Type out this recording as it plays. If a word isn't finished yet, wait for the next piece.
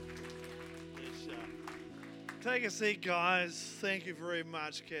Take a seat, guys. Thank you very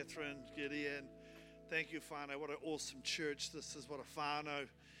much, Catherine, Gideon. Thank you, whānau. What an awesome church. This is what a whānau.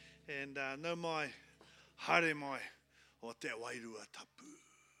 And no mai, haere mai, o te wairua tapu.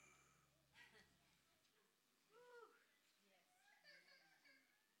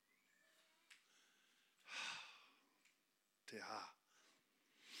 Te ha.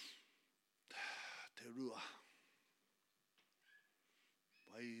 Te rua.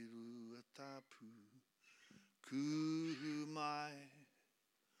 Wairua tapu. Kuhu mai.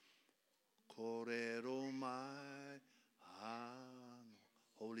 Korero mai. Ano.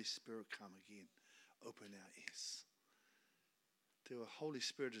 Holy Spirit, come again. Open our ears. The Holy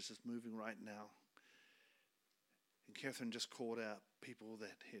Spirit is just moving right now. And Catherine just called out people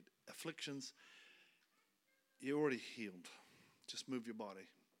that had afflictions. You're already healed. Just move your body.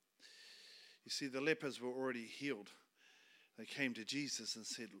 You see, the lepers were already healed. They came to Jesus and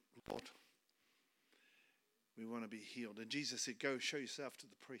said, Lord, we want to be healed. And Jesus said, go show yourself to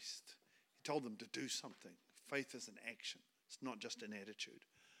the priest. He told them to do something. Faith is an action. It's not just an attitude.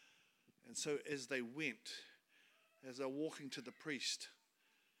 And so as they went, as they were walking to the priest,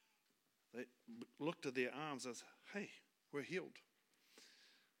 they looked at their arms and said, hey, we're healed.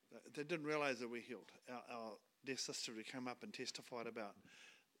 They didn't realize that we're healed. Our dear sister who came up and testified about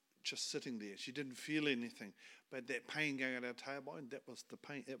just sitting there. She didn't feel anything, but that pain going out her tailbone, that was the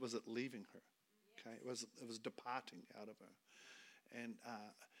pain. It was leaving her. Okay, it was departing out of her, and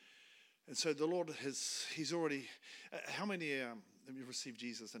so the Lord He's already. How many have you received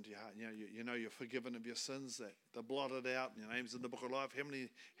Jesus into your heart? You know you're forgiven of your sins. That they're blotted out. And your name's in the book of life.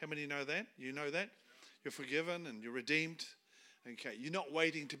 How many know that? You know that you're forgiven and you're redeemed. Okay, you're not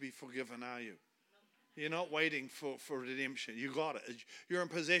waiting to be forgiven, are you? You're not waiting for redemption. You got it. You're in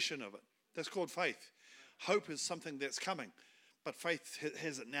possession of it. That's called faith. Hope is something that's coming, but faith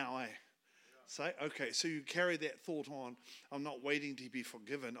has it now, eh? Say, okay, so you carry that thought on. I'm not waiting to be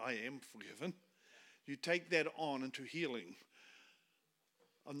forgiven. I am forgiven. You take that on into healing.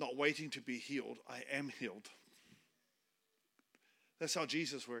 I'm not waiting to be healed. I am healed. That's how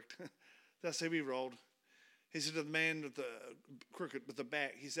Jesus worked. That's how he rolled. He said to the man with the crooked with the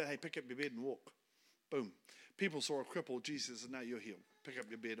back, he said, hey, pick up your bed and walk. Boom. People saw a cripple. Jesus said, no, you're healed. Pick up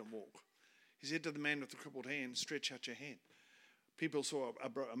your bed and walk. He said to the man with the crippled hand, stretch out your hand. People saw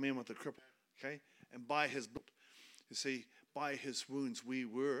a man with a cripple. Okay, and by his blood, you see, by his wounds we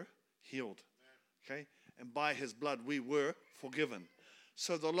were healed. Okay, and by his blood we were forgiven.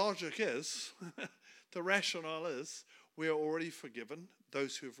 So the logic is, the rationale is, we are already forgiven,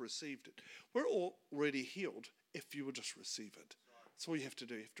 those who have received it. We're already healed if you will just receive it. That's all you have to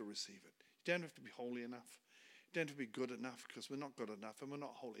do. You have to receive it. You don't have to be holy enough. You don't have to be good enough, because we're not good enough and we're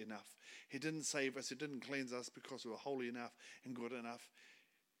not holy enough. He didn't save us. He didn't cleanse us because we were holy enough and good enough.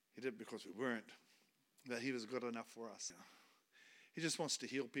 He did it because we weren't. That he was good enough for us. He just wants to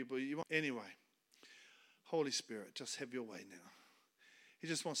heal people. Anyway, Holy Spirit, just have your way now. He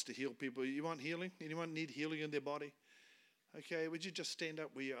just wants to heal people. You want healing? Anyone need healing in their body? Okay, would you just stand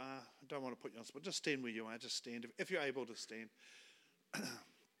up where you are? I don't want to put you on spot. Just stand where you are. Just stand. If you're able to stand.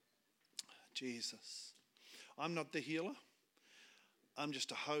 Jesus. I'm not the healer. I'm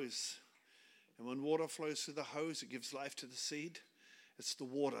just a hose. And when water flows through the hose, it gives life to the seed. It's the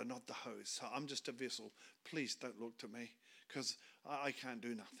water, not the hose. So I'm just a vessel. Please don't look to me, because I can't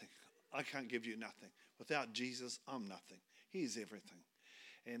do nothing. I can't give you nothing. Without Jesus, I'm nothing. He's everything.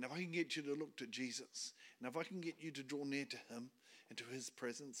 And if I can get you to look to Jesus, and if I can get you to draw near to him and to his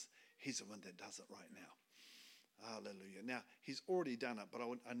presence, he's the one that does it right now. Hallelujah. Now, he's already done it, but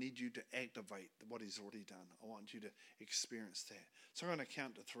I need you to activate what he's already done. I want you to experience that. So I'm going to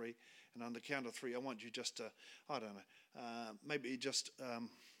count to 3, and on the count of 3, I want you just to, maybe just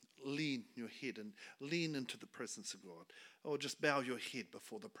lean your head and lean into the presence of God, or just bow your head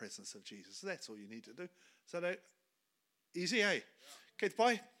before the presence of Jesus. That's all you need to do. Is that easy, eh? Okay,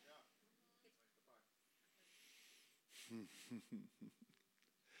 bye.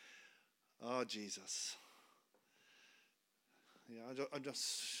 Oh, Jesus. Yeah, I'm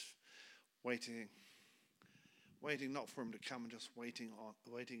just waiting not for him to come, and just waiting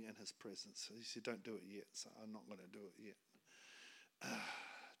in his presence. So he said, don't do it yet, so I'm not going to do it yet.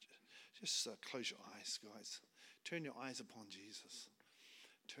 Just close your eyes, guys. Turn your eyes upon Jesus.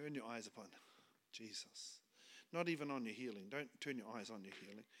 Turn your eyes upon Jesus. Not even on your healing. Don't turn your eyes on your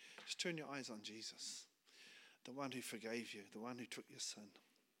healing. Just turn your eyes on Jesus. The one who forgave you. The one who took your sin.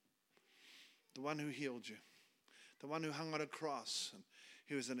 The one who healed you. The one who hung on a cross. And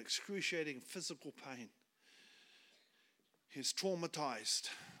he was in excruciating physical pain. He was traumatized.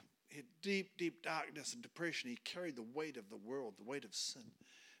 He had deep, deep darkness and depression. He carried the weight of the world, the weight of sin.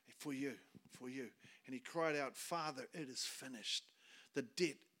 He for you, for you. And he cried out, Father, it is finished. The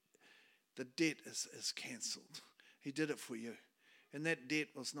debt is cancelled. He did it for you. And that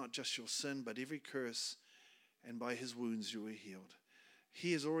debt was not just your sin, but every curse, and by his wounds you were healed.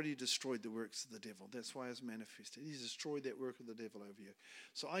 He has already destroyed the works of the devil. That's why it's manifested. He's destroyed that work of the devil over you.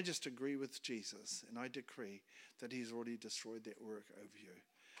 So I just agree with Jesus, and I decree that he's already destroyed that work over you.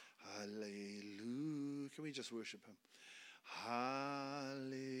 Hallelujah. Can we just worship him?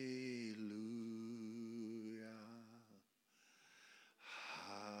 Hallelujah.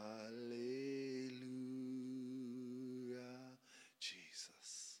 Hallelujah.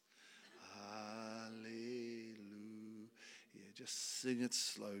 Jesus. Hallelujah. Yeah, just sing it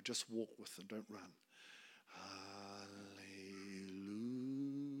slow. Just walk with it. Don't run. Hallelujah.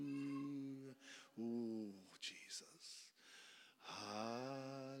 Oh, Jesus. Hallelujah.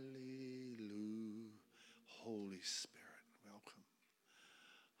 Holy Spirit, welcome.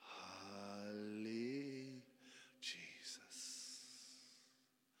 Hallelujah. Jesus.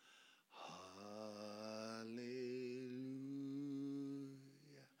 Hallelujah.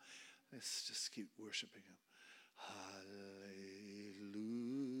 Let's just keep worshiping him. Hallelujah.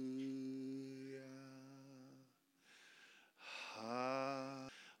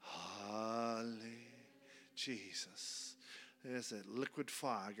 Hallelujah. Jesus. There's that liquid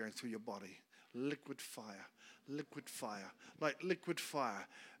fire going through your body. Liquid fire. Liquid fire. Like liquid fire.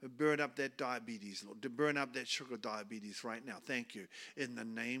 Burn up that diabetes, Lord. Burn up that sugar diabetes right now. Thank you. In the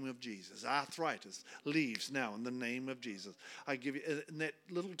name of Jesus. Arthritis leaves now in the name of Jesus. I give you in that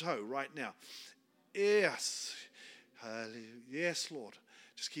little toe right now. Yes. Yes, Lord.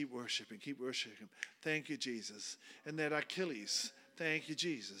 Just keep worshiping. Keep worshiping. Thank you, Jesus. And that Achilles. Thank you,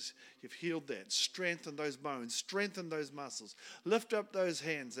 Jesus. You've healed that. Strengthen those bones. Strengthen those muscles. Lift up those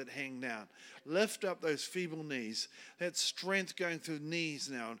hands that hang down. Lift up those feeble knees. That strength going through knees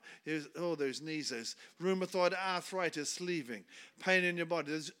now. Those knees, those rheumatoid arthritis leaving. Pain in your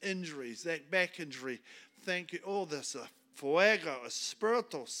body. Those injuries, that back injury. Thank you. All this Fuego,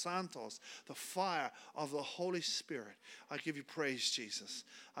 Espiritu Santos, the fire of the Holy Spirit. I give you praise, Jesus.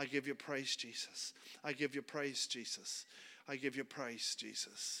 I give you praise, Jesus. I give you praise, Jesus. I give you praise,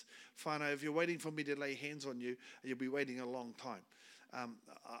 Jesus. Whānau, if you're waiting for me to lay hands on you, you'll be waiting a long time.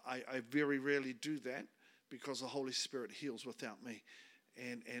 I very rarely do that because the Holy Spirit heals without me.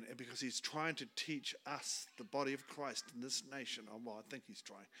 And because he's trying to teach us, the body of Christ in this nation, I think he's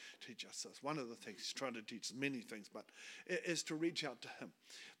trying to teach us this. One of the things he's trying to teach, many things, but it is to reach out to him.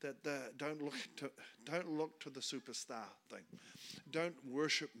 Don't look to the superstar thing. Don't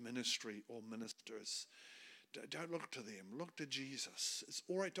worship ministry or ministers. Don't look to them. Look to Jesus. It's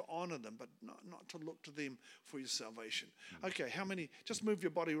all right to honor them, but not to look to them for your salvation. Okay, how many? Just move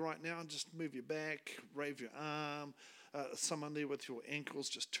your body right now. Just move your back, wave your arm. Someone there with your ankles,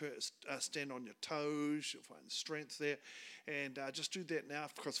 just stand on your toes. You'll find strength there. And just do that now,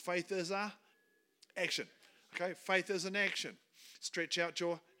 because faith is a action. Okay, faith is an action. Stretch out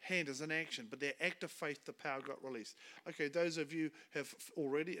your hand as an action. But that act of faith, the power got released. Okay, those of you have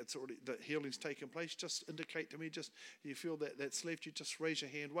already, the healing's taken place. Just indicate to me, you feel that's left, you just raise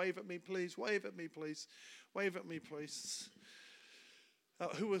your hand. Wave at me, please. Wave at me, please. Wave at me, please.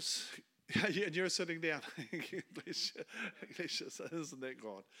 Who was... And you're sitting down. Bless you. Isn't that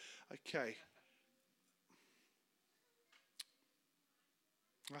God? Okay.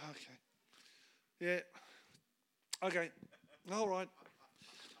 Okay. Yeah. Okay. All right.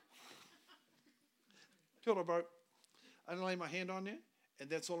 Kia ora, bro. I'm going to lay my hand on you, and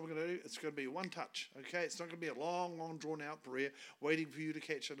that's all I'm going to do. It's going to be one touch, okay? It's not going to be a long, drawn-out prayer waiting for you to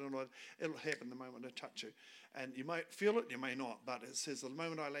catch it. It'll happen the moment I touch you. And you may feel it, you may not, but it says the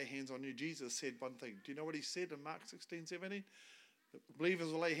moment I lay hands on you, Jesus said one thing. Do you know what he said in Mark 16:17? The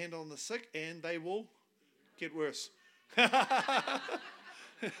believers will lay hands on the sick, and they will get worse. They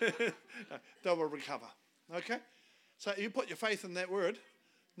will recover, okay? So you put your faith in that word,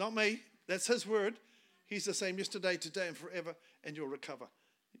 not me. That's his word. He's the same yesterday, today, and forever, and you'll recover.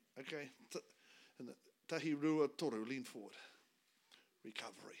 Okay? Tahi rua toru, lean forward.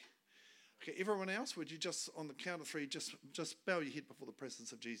 Recovery. Okay, everyone else, would you just, on the count of three, just bow your head before the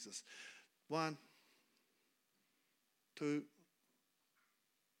presence of Jesus. 1, 2,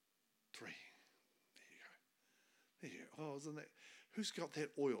 3. There you go. Oh, isn't that... Who's got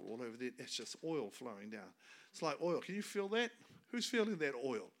that oil all over there? It's just oil flowing down. It's like oil. Can you feel that? Who's feeling that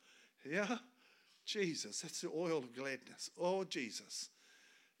oil? Yeah? Jesus, that's the oil of gladness. Oh, Jesus.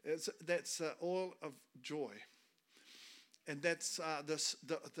 That's oil of joy. And that's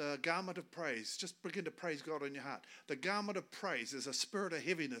the garment of praise. Just begin to praise God in your heart. The garment of praise is a spirit of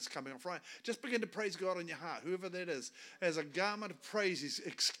heaviness coming off, right? Just begin to praise God in your heart, whoever that is. As a garment of praise, he's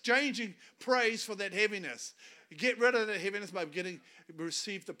exchanging praise for that heaviness. Get rid of that heaviness by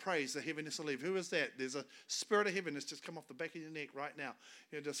receive the praise, the heaviness will leave. Who is that? There's a spirit of heaviness just come off the back of your neck right now.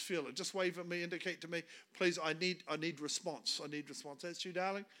 You just feel it. Just wave at me, indicate to me. Please, I need response. I need response. That's you,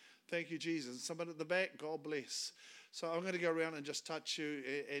 darling. Thank you, Jesus. Someone at the back, God bless. So I'm going to go around and just touch you.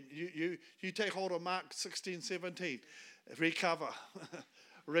 And you take hold of Mark 16:17. Recover.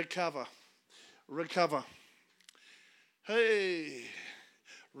 Recover. Recover. Hey.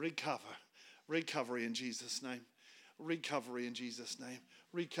 Recover. Recovery in Jesus' name. Recovery in Jesus' name.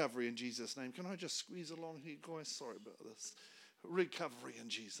 Recovery in Jesus' name. Can I just squeeze along here, guys? Sorry about this. Recovery in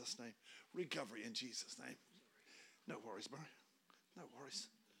Jesus' name. Recovery in Jesus' name. No worries, bro. No worries.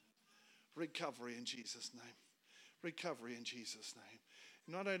 Recovery in Jesus' name. Recovery in Jesus' name.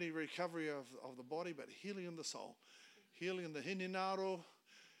 Not only recovery of the body, but healing in the soul. Healing in the hininaro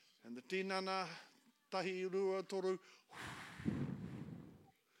and the tinana, tahi rua toru.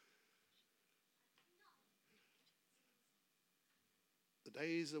 The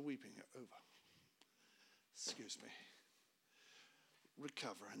days of weeping are over. Excuse me.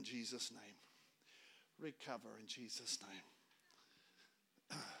 Recover in Jesus' name. Recover in Jesus'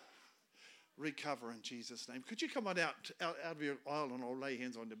 name. Recover in Jesus' name. Could you come on out of your aisle and I'll lay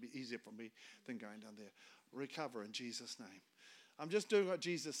hands on it? It'll be easier for me than going down there. Recover in Jesus' name. I'm just doing what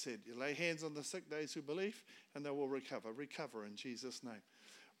Jesus said. You lay hands on the sick, those who believe, and they will recover. Recover in Jesus' name.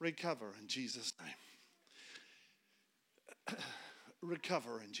 Recover in Jesus' name.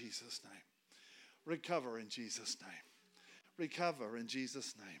 Recover in Jesus' name. Recover in Jesus' name. Recover in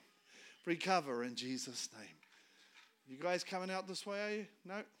Jesus' name. Recover in Jesus' name. You guys coming out this way, are you?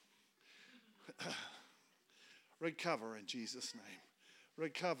 No? Recover in Jesus' name.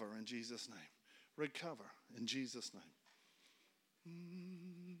 Recover in Jesus' name. Recover in Jesus' name.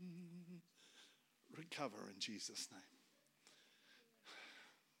 Recover in Jesus' name.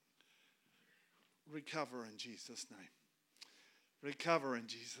 Recover in Jesus' name. Recover in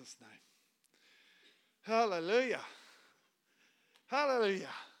Jesus' name. Hallelujah.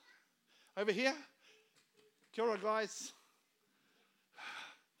 Hallelujah. Over here. Kia ora, guys.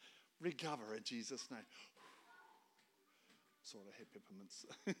 Recover in Jesus' name. Sort of had peppermints.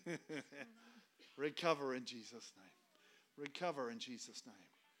 Recover in Jesus' name. Recover in Jesus' name.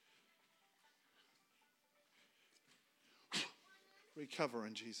 Recover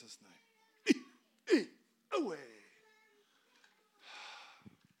in Jesus' name. Away.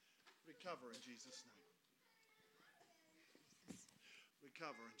 Recover in Jesus' name.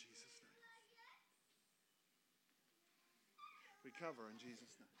 Recover in Jesus' name. Recover in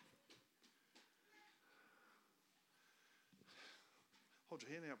Jesus' name. Hold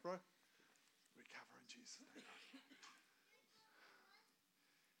your hand out, bro. Recover in Jesus' name.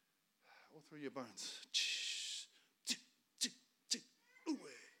 All through your bones.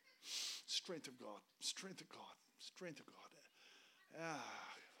 Strength of God. Strength of God. Strength of God.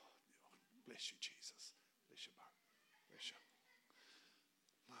 Bless you, Jesus. Bless you, bro. Bless you.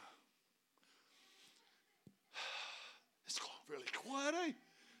 It's gone really quiet, eh?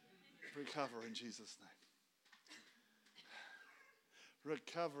 Recover in Jesus' name.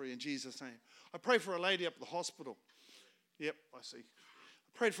 Recovery in Jesus' name. I prayed for a lady up at the hospital. Yep, I see.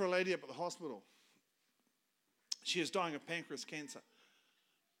 I prayed for a lady up at the hospital. She is dying of pancreas cancer.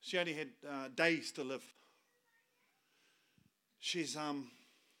 She only had days to live. She's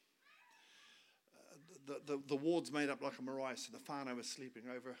the ward's made up like a marae, so the whānau was sleeping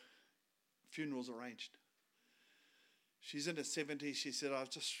over. Funerals arranged. She's in her 70s. She said, I've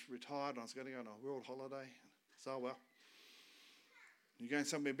just retired. I was going to go on a world holiday. So, well, you're going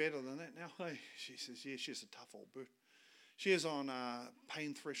somewhere better than that now? Hey, she says, yeah, she's a tough old bird. She is on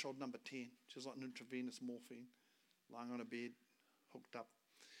pain threshold number 10. She's on intravenous morphine, lying on a bed, hooked up.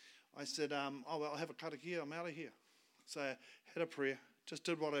 I said, oh, well, I'll have a karakia. I'm out of here. So I had a prayer. Just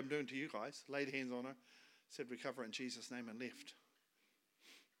did what I'm doing to you guys. Laid hands on her. Said, recover in Jesus' name, and left.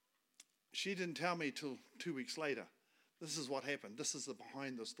 She didn't tell me till 2 weeks later. This is what happened. This is the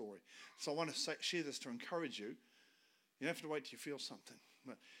behind the story. So I want to share this to encourage you. You don't have to wait till you feel something.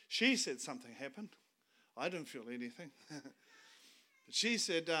 But she said something happened. I didn't feel anything. But she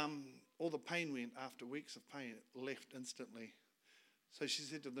said all the pain went after weeks of pain. It left instantly. So she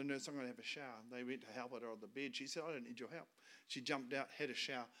said to the nurse, I'm going to have a shower. They went to help her on the bed. She said, I don't need your help. She jumped out, had a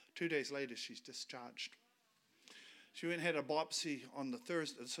shower. 2 days later, she's discharged. She went and had a biopsy on the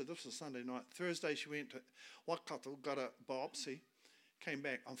Thursday. So this was Sunday night. Thursday, she went to Waikato, got a biopsy, came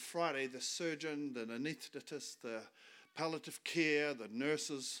back. On Friday, the surgeon, the anaesthetist, the palliative care, the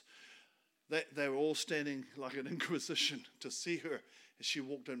nurses, they were all standing like an inquisition to see her as she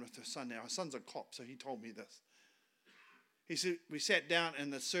walked in with her son. Now, her son's a cop, so he told me this. He said, we sat down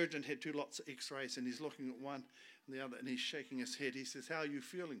and the surgeon had two lots of x-rays and he's looking at one and the other and he's shaking his head. He says, how are you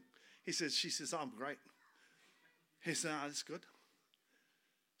feeling? She says, I'm great. He said, that's good.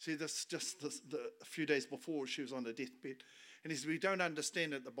 See, this just a few days before she was on the deathbed. And he said, we don't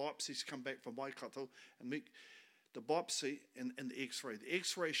understand it. The biopsies come back from Waikato and the biopsy and the x-ray. The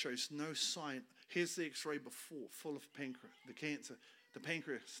x-ray shows no sign. Here's the x-ray before, full of pancreas, the cancer. The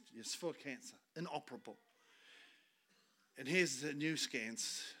pancreas is full of cancer, inoperable. And here's the new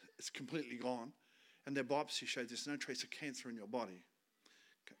scans. It's completely gone. And their biopsy shows there's no trace of cancer in your body.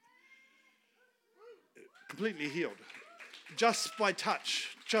 Okay. Completely healed. Just by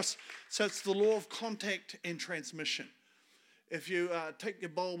touch. So it's the law of contact and transmission. If you take your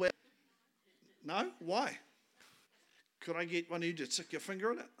bulb out. No? Why? Could I get one of you to stick your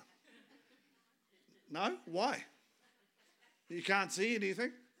finger in it? No? Why? You can't see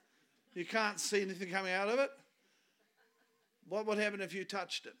anything. You can't see anything coming out of it. What would happen if you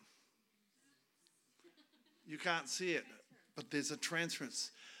touched it? You can't see it, but there's a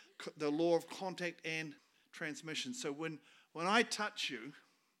transference, the law of contact and transmission. So when I touch you,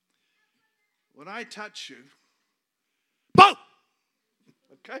 boom!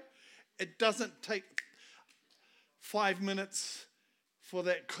 Okay? It doesn't take 5 minutes for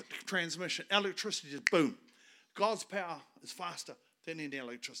that transmission. Electricity just boom. God's power is faster than any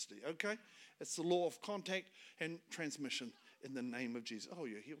electricity, okay? It's the law of contact and transmission. In the name of Jesus. Oh,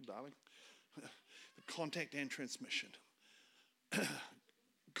 you're healed, darling. The contact and transmission.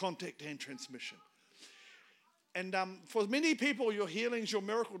 Contact and transmission. And for many people, your healings, your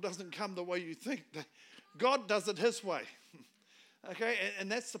miracle doesn't come the way you think. God does it his way. Okay,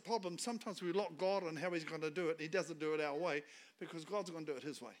 and that's the problem. Sometimes we lock God on how he's going to do it. He doesn't do it our way because God's going to do it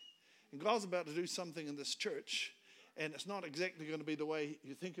his way. And God's about to do something in this church, and it's not exactly going to be the way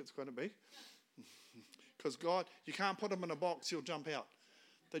you think it's going to be. Because God, you can't put him in a box, he'll jump out.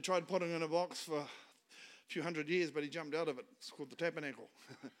 They tried putting him in a box for a few hundred years, but he jumped out of it. It's called the tabernacle.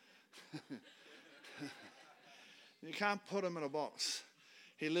 You can't put him in a box.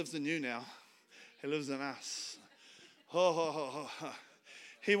 He lives in you now. He lives in us.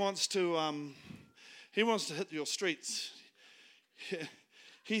 He wants to hit your streets.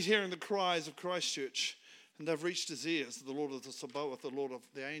 He's hearing the cries of Christchurch, and they've reached his ears, the Lord of the Sabaoth, the Lord of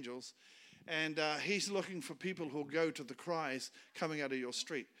the angels. And he's looking for people who'll go to the cries coming out of your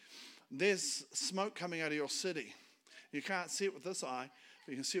street. There's smoke coming out of your city. You can't see it with this eye,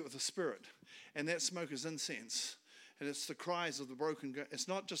 but you can see it with the spirit. And that smoke is incense. And it's the cries of the broken. It's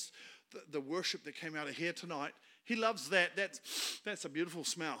not just the worship that came out of here tonight. He loves that. That's a beautiful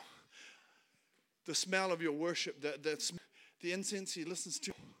smell. The smell of your worship, the incense he listens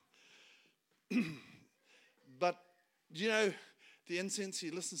to. But, the incense he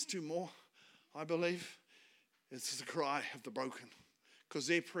listens to more, I believe, is the cry of the broken. Because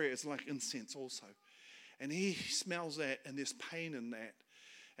their prayer is like incense also. And he smells that, and there's pain in that.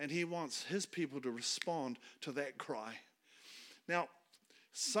 And he wants his people to respond to that cry. Now,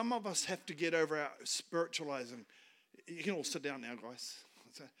 some of us have to get over our spiritualizing. You can all sit down now, guys.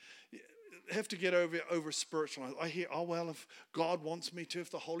 Have to get over spiritualizing. I hear, if God wants me to,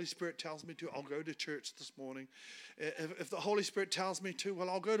 if the Holy Spirit tells me to, I'll go to church this morning. If the Holy Spirit tells me to,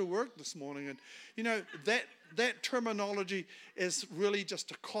 I'll go to work this morning. And that terminology is really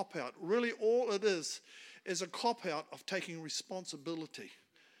just a cop-out. Really all it is a cop-out of taking responsibility,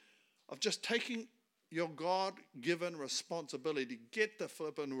 of just taking your God-given responsibility. Get the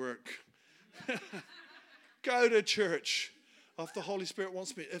flipping work. Go to church. If the Holy Spirit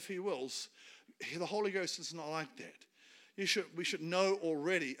wants me, if he wills, the Holy Ghost is not like that. We should know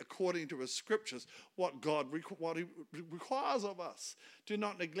already, according to his scriptures, what he requires of us. Do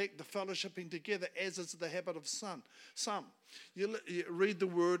not neglect the fellowshipping together, as is the habit of some. You read the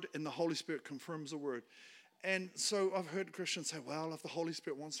word, and the Holy Spirit confirms the word. And so I've heard Christians say, if the Holy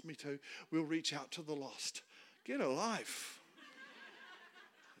Spirit wants me to, we'll reach out to the lost. Get a life.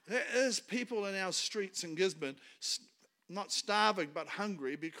 There is people in our streets in Gisborne not starving but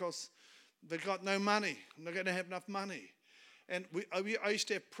hungry because they've got no money and they're going to have enough money. And I used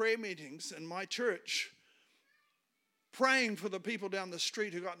to have prayer meetings in my church praying for the people down the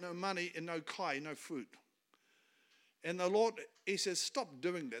street who got no money and no kai, no food. And the Lord, he says, stop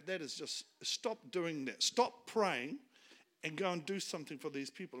doing that. That is just, stop doing that. Stop praying and go and do something for these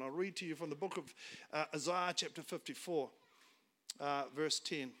people. I'll read to you from the book of Isaiah chapter 54, verse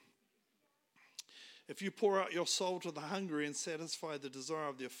 10. If you pour out your soul to the hungry and satisfy the desire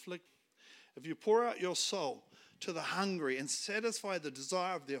of the afflicted, if you pour out your soul to the hungry and satisfy the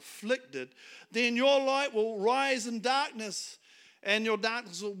desire of the afflicted, then your light will rise in darkness, and your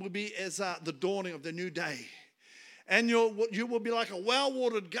darkness will be as the dawning of the new day. And you will be like a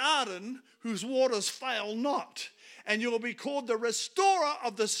well-watered garden whose waters fail not. And you will be called the restorer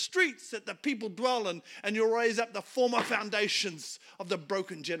of the streets that the people dwell in, and you'll raise up the former foundations of the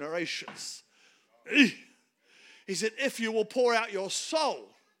broken generations. He said, if you will pour out your soul,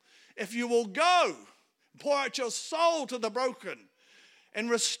 if you will go, pour out your soul to the broken and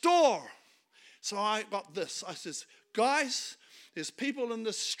restore. So I got this. I says, guys, there's people in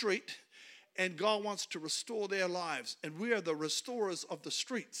the street and God wants to restore their lives. And we are the restorers of the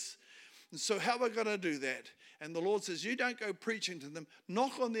streets. And so how are we going to do that? And the Lord says, you don't go preaching to them.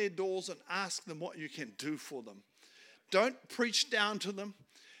 Knock on their doors and ask them what you can do for them. Don't preach down to them.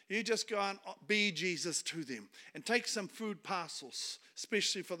 You just go and be Jesus to them. And take some food parcels,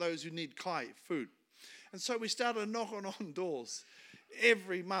 especially for those who need food. And so we started knocking on doors.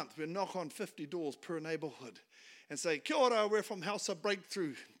 Every month we knock on 50 doors per neighborhood and say, kia ora, we're from House of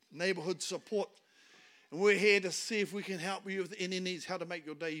Breakthrough, neighborhood support. And we're here to see if we can help you with any needs, how to make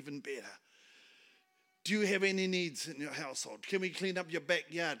your day even better. Do you have any needs in your household? Can we clean up your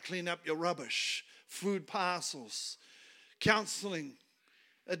backyard, clean up your rubbish, food parcels, counseling,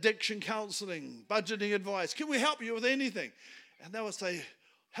 addiction counseling, budgeting advice? Can we help you with anything? And they would say,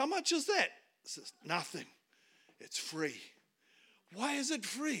 how much is that? It says, nothing. It's free. Why is it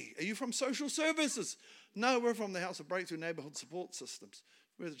free? Are you from social services? No, we're from the House of Breakthrough Neighborhood Support Systems.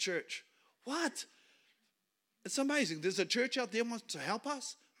 We're the church. What? It's amazing. There's a church out there that wants to help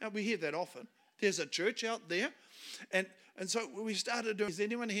us. Now, we hear that often. There's a church out there. And so we started doing, does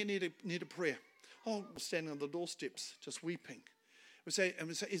anyone here need a prayer? Oh, standing on the doorsteps, just weeping. We say,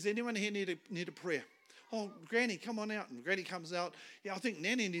 is anyone here need a prayer? Oh, Granny, come on out. And Granny comes out. Yeah, I think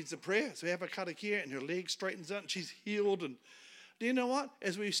Nanny needs a prayer. So we have her cut a care and her leg straightens out and she's healed. And do you know what?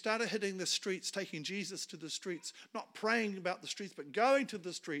 As we started hitting the streets, taking Jesus to the streets, not praying about the streets, but going to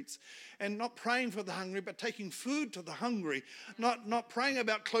the streets, and not praying for the hungry, but taking food to the hungry, not praying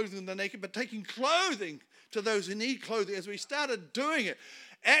about clothing the naked, but taking clothing to those who need clothing. As we started doing it,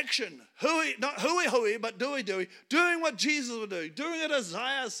 action, not hooey, but doing what Jesus would do, doing it as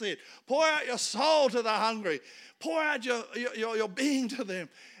Isaiah said. Pour out your soul to the hungry. Pour out your being to them,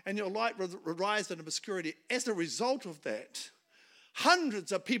 and your light will rise in obscurity. As a result of that,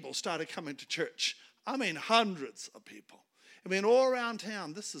 hundreds of people started coming to church. I mean, hundreds of people. I mean, all around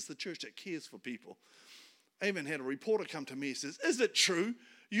town, this is the church that cares for people. I even had a reporter come to me and says, is it true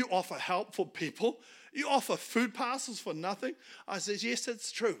you offer help for people? You offer food parcels for nothing? I says, yes,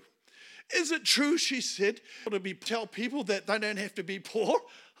 it's true. Is it true, she said, to tell people that they don't have to be poor?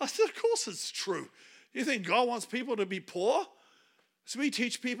 I said, of course it's true. You think God wants people to be poor? So we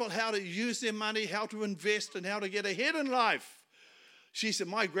teach people how to use their money, how to invest, and how to get ahead in life. She said,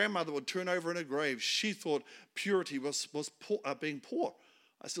 my grandmother would turn over in her grave. She thought purity was poor, being poor.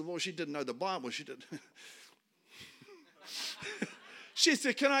 I said, well, she didn't know the Bible. She did. She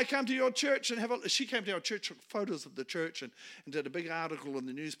said, can I come to your church and have a... She came to our church, took photos of the church and did a big article in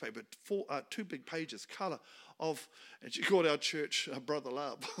the newspaper, 2 big pages, colour of... And she called our church Brother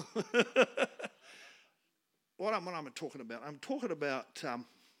Love. What am I talking about? I'm talking about...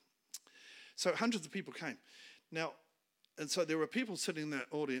 so hundreds of people came. Now... And so there were people sitting in the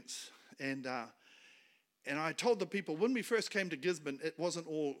audience, and I told the people when we first came to Gisborne, it wasn't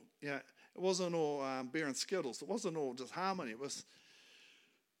all beer and skittles. It wasn't all just harmony. It was.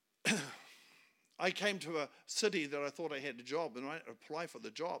 I came to a city that I thought I had a job, and I applied for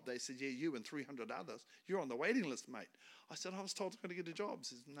the job. They said, "Yeah, you and 300 others, you're on the waiting list, mate." I said, "I was told I'm going to get a job." He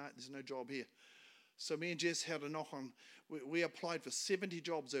says, "No, there's no job here." So me and Jess had a knock on. We applied for 70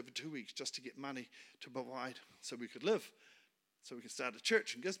 jobs over 2 weeks just to get money to provide so we could live, so we could start a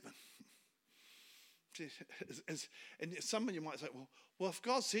church in Gisborne. And some of you might say, well, if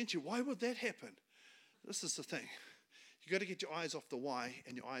God sent you, why would that happen? This is the thing. You've got to get your eyes off the why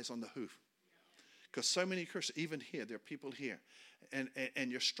and your eyes on the who. Because so many Christians, even here, there are people here, and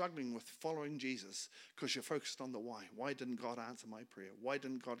you're struggling with following Jesus because you're focused on the why. Why didn't God answer my prayer? Why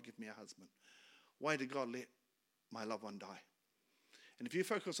didn't God give me a husband? Why did God let my loved one die? And if you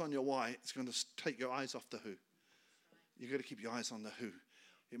focus on your why, it's going to take your eyes off the who. You've got to keep your eyes on the who.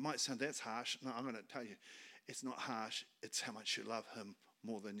 It might sound that's harsh. No, I'm going to tell you, it's not harsh. It's how much you love him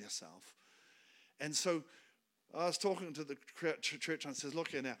more than yourself. And so I was talking to the church and I said,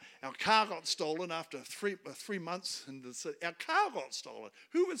 look, our car got stolen after 3 months in the city. Our car got stolen.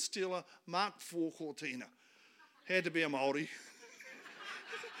 Who would steal a Mark IV Cortina? Had to be a Māori.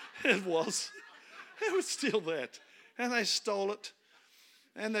 It was. Who would steal that? And they stole it.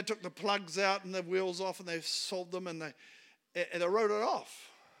 And they took the plugs out and the wheels off and they sold them and they wrote it off.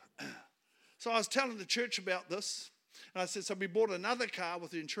 So I was telling the church about this. And I said, so we bought another car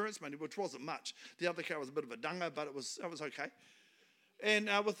with the insurance money, which wasn't much. The other car was a bit of a dunga, but it was okay. And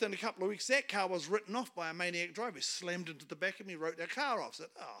within a couple of weeks, that car was written off by a maniac driver. He slammed into the back of me, wrote our car off. I said,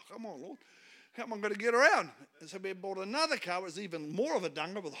 oh, come on, Lord. How am I going to get around? And so we bought another car. It was even more of a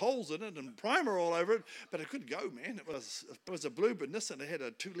dunga with holes in it and primer all over it. But it could go, man. It was a Bluebird Nissan. It had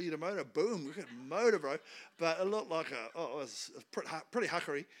a 2-litre motor. Boom, we could motor, bro. But it looked like it was pretty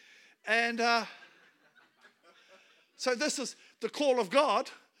huckery. And so this is the call of God.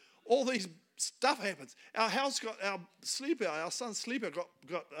 All these stuff happens. Our house got, our son's sleeper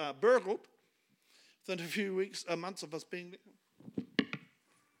got burgled within a few months of us being there.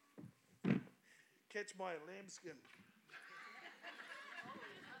 Catch my lambskin.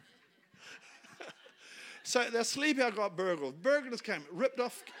 So the sleeper got burgled. Burglars came, ripped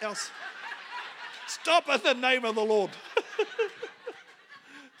off our... Stop in the name of the Lord.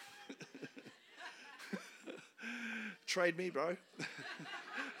 Trade me, bro.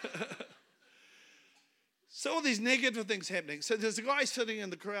 So all these negative things happening. So there's a guy sitting in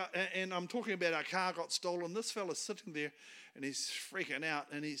the crowd, and I'm talking about our car got stolen. This fella's sitting there, and he's freaking out.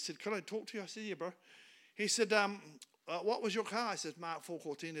 And he said, "Can I talk to you?" I said, "Yeah, bro." He said, "What was your car?" I said, "Mark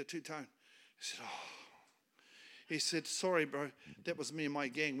 414, two-tone." He said, "Oh." He said, "Sorry, bro, that was me and my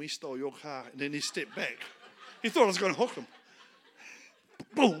gang. We stole your car." And then he stepped back. He thought I was going to hook him.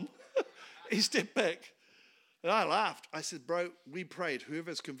 Boom. He stepped back. And I laughed. I said, "Bro, we prayed.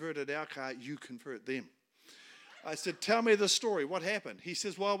 Whoever's converted our car, you convert them." I said, "Tell me the story. What happened?" He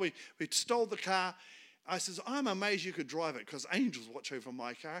says, "Well, we stole the car." I says, "I'm amazed you could drive it because angels watch over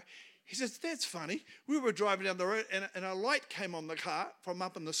my car." He says, "That's funny. We were driving down the road and a light came on the car from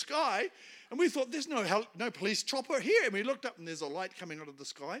up in the sky. And we thought, there's no police chopper here." And we looked up and there's a light coming out of the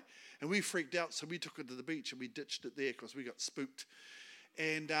sky. And we freaked out. So we took it to the beach and we ditched it there because we got spooked.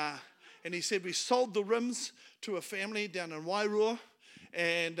 And he said, we sold the rims to a family down in Wairua.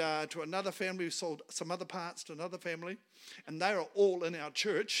 And to another family, we sold some other parts to another family. And they are all in our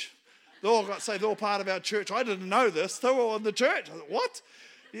church. They all got saved. They're all part of our church. I didn't know this. They were all in the church. I thought, what?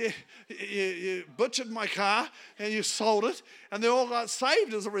 You butchered my car and you sold it. And they all got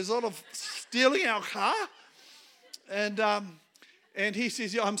saved as a result of stealing our car. And he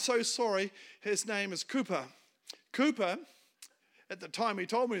says, "Yeah, I'm so sorry." His name is Cooper. Cooper, at the time he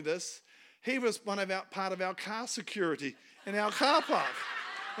told me this, he was part of our car security in our car park,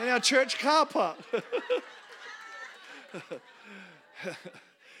 in our church car park.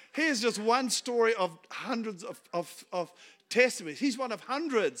 Here's just one story of hundreds of testimonies. He's one of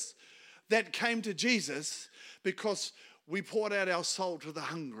hundreds that came to Jesus because we poured out our soul to the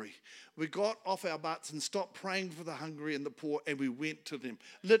hungry. We got off our butts and stopped praying for the hungry and the poor, and we went to them.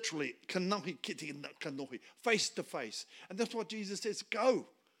 Literally, kanohi kiti kanohi, face to face. And that's what Jesus says, go.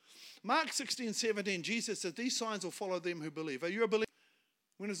 Mark 16:17, Jesus says, "These signs will follow them who believe." Are you a believer?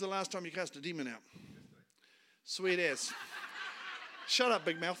 When was the last time you cast a demon out? Sweet ass. Shut up,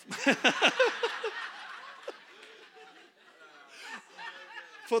 big mouth.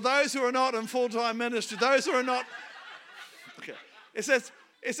 For those who are not in full-time ministry, those who are not... Okay. It says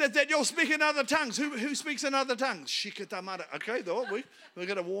that you'll speak in other tongues. Who speaks in other tongues? Shikatamara. Okay, we've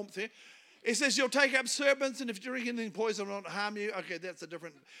got a warmth here. It says you'll take up serpents, and if you drink anything poison, it won't harm you. Okay, that's a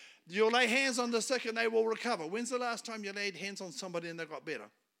different... You'll lay hands on the sick and they will recover. When's the last time you laid hands on somebody and they got better?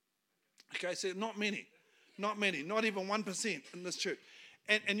 Okay, so not many, not even 1% in this church.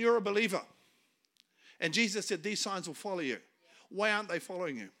 And you're a believer. And Jesus said, these signs will follow you. Why aren't they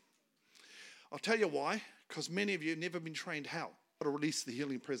following you? I'll tell you why. Because many of you have never been trained how to release the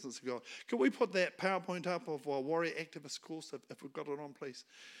healing presence of God. Can we put that PowerPoint up of our Warrior Activist course, if we've got it on, please?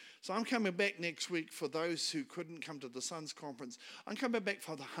 So I'm coming back next week for those who couldn't come to the Sons Conference. I'm coming back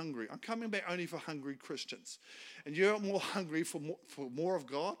for the hungry. I'm coming back only for hungry Christians. And you're more hungry for more of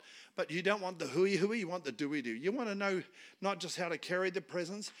God, but you don't want the hooey, you want the do-do. You want to know not just how to carry the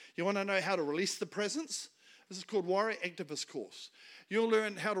presence, you want to know how to release the presence. This is called Warrior Activist Course. You'll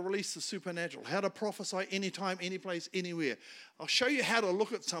learn how to release the supernatural, how to prophesy anytime, any place, anywhere. I'll show you how to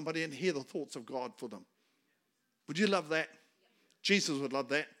look at somebody and hear the thoughts of God for them. Would you love that? Jesus would love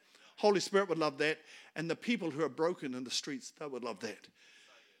that. Holy Spirit would love that. And the people who are broken in the streets, they would love that.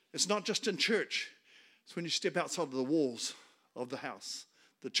 It's not just in church. It's when you step outside of the walls of the house.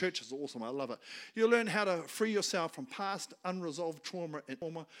 The church is awesome. I love it. You'll learn how to free yourself from past unresolved trauma and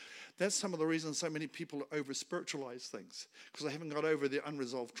trauma. That's some of the reasons so many people over-spiritualize things, because they haven't got over their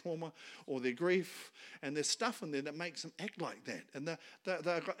unresolved trauma or their grief, and there's stuff in there that makes them act like that. And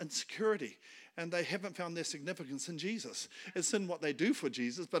they've got insecurity. and they haven't found their significance in Jesus. It's in what they do for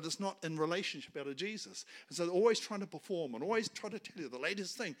Jesus, but it's not in relationship out of Jesus. And so they're always trying to perform and always try to tell you the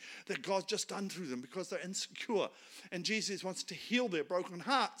latest thing that God's just done through them because they're insecure. And Jesus wants to heal their broken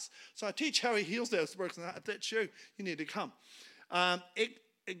hearts. So I teach how he heals those broken hearts. If that's you, you need to come.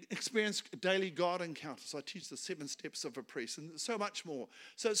 Experience daily God encounters. I teach the 7 steps of a priest and so much more.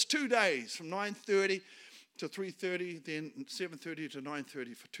 So it's 2 days from 9:30 to 3:30, then 7:30 to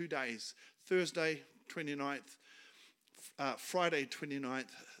 9:30 for 2 days. Thursday 29th, Friday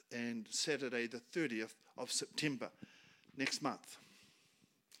 29th, and Saturday the 30th of September next month.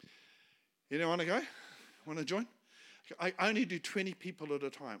 Anyone want to go? Want to join? I only do 20 people at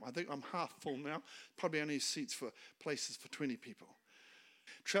a time. I think I'm half full now. Probably only seats for places for 20 people.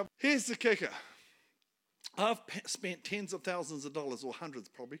 Here's the kicker. I've spent tens of thousands of dollars, or hundreds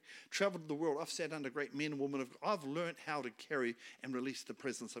probably, traveled the world. I've sat under great men and women of God. I've learned how to carry and release the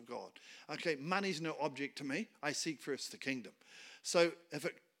presence of God. Okay, money's no object to me. I seek first the kingdom. So if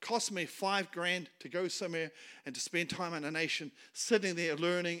it costs me $5,000 to go somewhere and to spend time in a nation, sitting there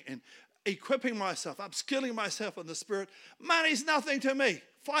learning and equipping myself, upskilling myself in the Spirit, money's nothing to me.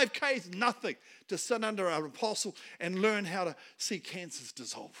 $5,000 is nothing to sit under an apostle and learn how to see cancers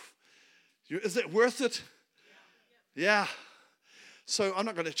dissolve. Is it worth it? Yeah. So I'm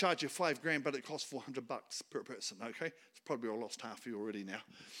not going to charge you $5,000, but it costs $400 per person. Okay, it's probably all lost half of you already now.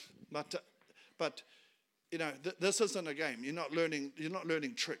 But you know, this isn't a game. You're not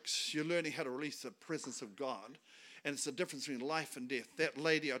learning tricks. You're learning how to release the presence of God, and it's the difference between life and death. That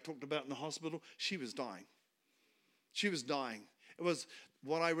lady I talked about in the hospital, she was dying. She was dying. It was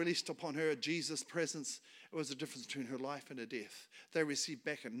what I released upon her, Jesus' presence. It was the difference between her life and her death. They received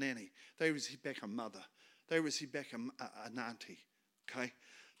back a nanny. They received back a mother. They received back an auntie. Okay?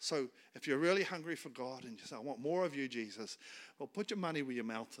 So if you're really hungry for God and you say, I want more of you, Jesus, well, put your money where your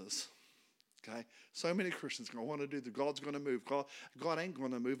mouth is. Okay? So many Christians go, I want to do the God's going to move. God ain't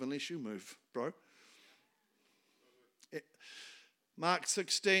going to move unless you move, bro. Mark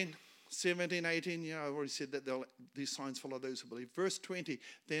 16, 17, 18, you know, I've already said that these signs follow those who believe. Verse 20,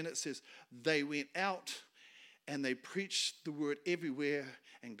 then it says, they went out and they preached the word everywhere,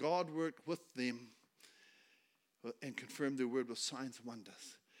 and God worked with them and confirmed their word with signs and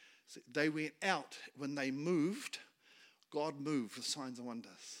wonders. So they went out. When they moved, God moved with signs and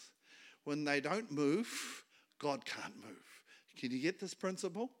wonders. When they don't move, God can't move. Can you get this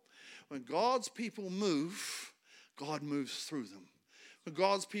principle? When God's people move, God moves through them. When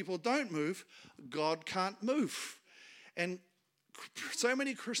God's people don't move, God can't move. And so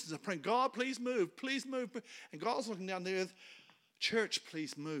many Christians are praying, God, please move, please move. And God's looking down the earth, church,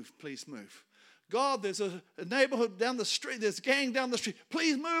 please move, please move. God, there's a neighborhood down the street, there's a gang down the street,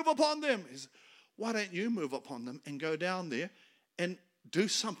 please move upon them. He says, why don't you move upon them and go down there and do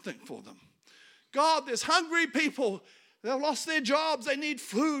something for them? God, there's hungry people. They've lost their jobs. They need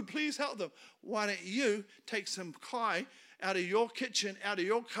food. Please help them. Why don't you take some kai out of your kitchen, out of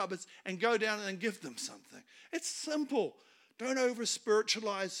your cupboards, and go down and give them something? It's simple. Don't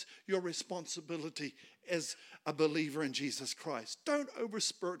over-spiritualize your responsibility as a believer in Jesus Christ. Don't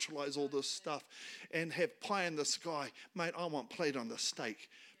over-spiritualize all this stuff and have pie in the sky. Mate, I want plate on the steak.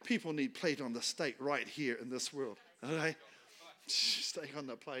 People need plate on the steak right here in this world. Okay? Steak on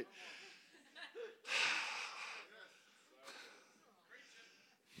the plate.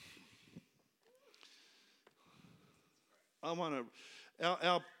 Our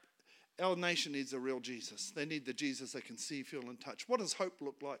nation needs a real Jesus. They need the Jesus they can see, feel, and touch. What does hope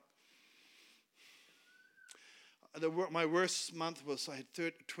look like? My worst month was I had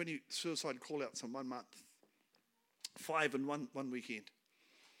 20 suicide call-outs in 1 month. 5 in one weekend.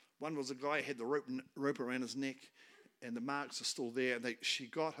 One was a guy who had the rope around his neck, and the marks are still there. She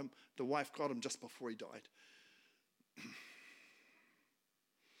got him. The wife got him just before he died.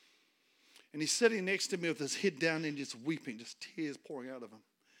 And he's sitting next to me with his head down and just weeping, just tears pouring out of him.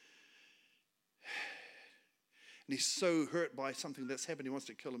 And he's so hurt by something that's happened, he wants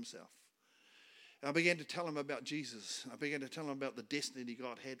to kill himself. And I began to tell him about Jesus. I began to tell him about the destiny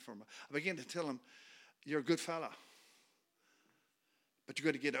God had for him. I began to tell him, you're a good fella. But you've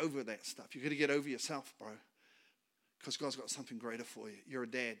got to get over that stuff. You've got to get over yourself, bro. Because God's got something greater for you. You're a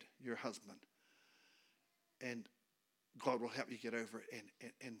dad. You're a husband. And God will help you get over it.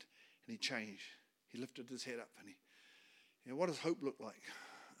 And he changed. He lifted his head up and what does hope look like?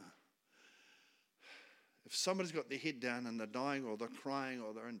 If somebody's got their head down and they're dying or they're crying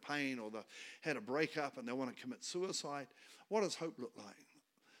or they're in pain or they've had a breakup and they want to commit suicide, what does hope look like?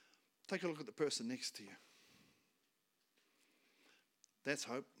 Take a look at the person next to you. That's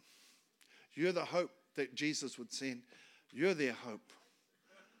hope. You're the hope that Jesus would send. You're their hope.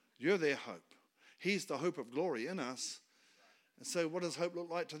 You're their hope. He's the hope of glory in us. And so what does hope look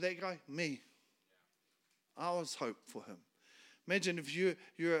like to that guy? Me. I was hope for him. Imagine if you're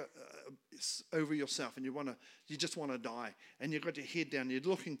over yourself and you just want to die, and you've got your head down, you're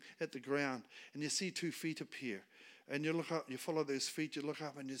looking at the ground, and you see 2 feet appear. And you look up, you follow those feet, you look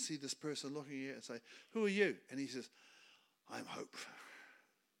up, and you see this person looking at you and say, "Who are you?" And he says, "I'm hope.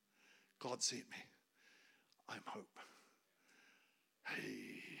 God sent me. I'm hope."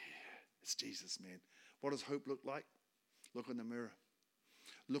 Hey, it's Jesus, man. What does hope look like? Look in the mirror.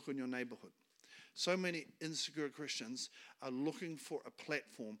 Look in your neighborhood. So many insecure Christians are looking for a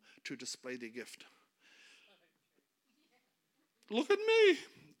platform to display their gift. Look at me.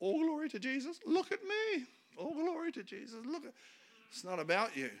 All glory to Jesus. Look at me. All glory to Jesus. It's not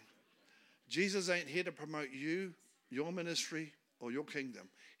about you. Jesus ain't here to promote you, your ministry, or your kingdom.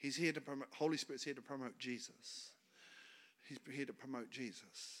 He's here to promote, Holy Spirit's here to promote Jesus. He's here to promote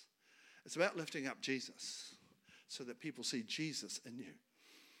Jesus. It's about lifting up Jesus so that people see Jesus in you.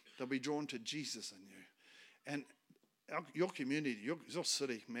 They'll be drawn to Jesus in you. And your community, your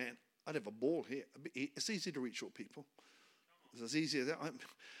city, man, I'd have a ball here. It's easy to reach your people. It's as easy as that.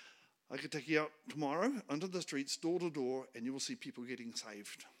 I could take you out tomorrow onto the streets, door to door, and you will see people getting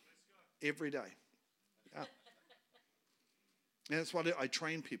saved every day. Yeah. And that's why I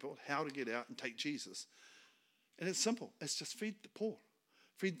train people how to get out and take Jesus. And it's simple. It's just feed the poor,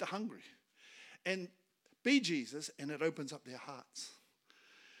 feed the hungry, and be Jesus, and it opens up their hearts.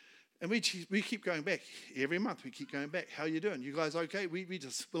 And we keep going back. Every month we keep going back. How you doing? You guys okay? We're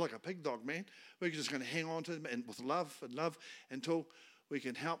like a pig dog, man. We're just going to hang on to them and with love until we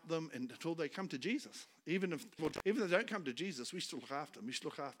can help them and until they come to Jesus. Even if they don't come to Jesus, we still look after them. We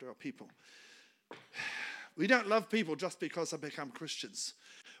still look after our people. We don't love people just because they become Christians.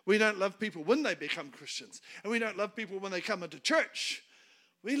 We don't love people when they become Christians. And we don't love people when they come into church.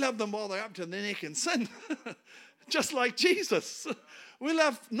 We love them while they're up to their neck in sin. Just like Jesus. We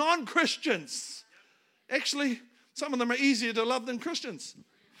love non-Christians. Actually, some of them are easier to love than Christians.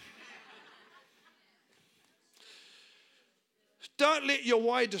 Don't let your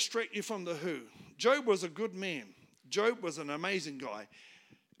why distract you from the who. Job was a good man. Job was an amazing guy.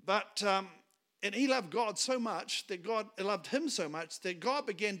 But, and he loved God so much that God loved him so much that God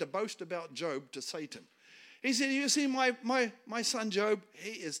began to boast about Job to Satan. He said, "You see my son Job,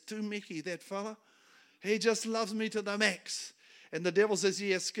 he is too meeky, that fella. He just loves me to the max." And the devil says,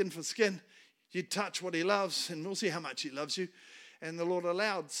 "Yes, skin for skin. You touch what he loves, and we'll see how much he loves you." And the Lord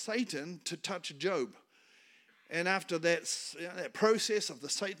allowed Satan to touch Job. And after that process of the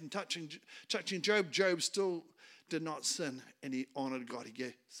Satan touching Job, Job still did not sin, and he honored God. He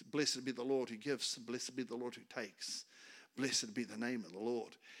gave, "Blessed be the Lord who gives, and blessed be the Lord who takes. Blessed be the name of the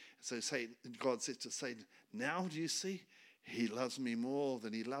Lord." So God said to Satan, "Now do you see? He loves me more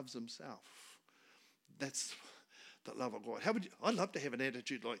than he loves himself." That's the love of God. I'd love to have an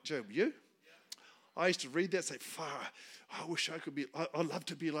attitude like Job. You? I used to read that and say, I wish I could be, I'd love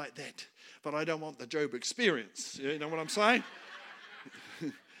to be like that. But I don't want the Job experience. You know what I'm saying?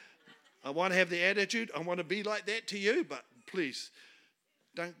 I want to have the attitude. I want to be like that to you. But please,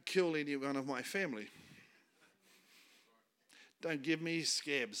 don't kill anyone of my family. Don't give me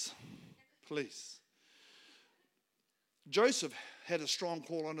scabs. Please. Joseph had a strong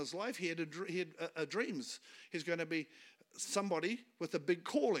call on his life. He had dreams. He's going to be somebody with a big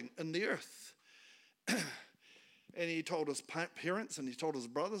calling in the earth. And he told his parents and he told his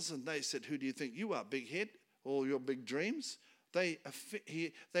brothers, and they said, "Who do you think you are, big head? All your big dreams?" They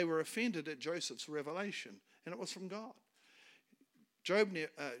were offended at Joseph's revelation, and it was from God.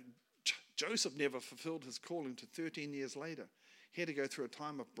 Joseph never fulfilled his calling to 13 years later. He had to go through a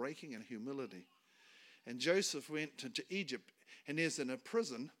time of breaking and humility. And Joseph went into Egypt, and he's in a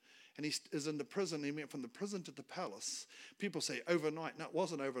prison, and he is in the prison. He went from the prison to the palace. People say overnight. No, it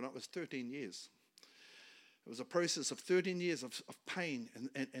wasn't overnight. It was 13 years. It was a process of 13 years of pain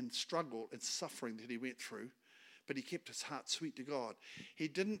and struggle and suffering that he went through, but he kept his heart sweet to God. He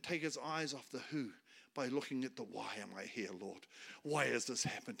didn't take his eyes off the who by looking at the why am I here, Lord? Why has this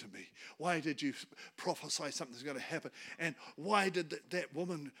happened to me? Why did you prophesy something's going to happen? And why did that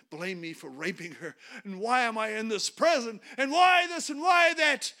woman blame me for raping her? And why am I in this prison? And why this and why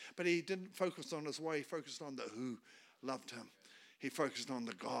that? But he didn't focus on his why. He focused on the who loved him. He focused on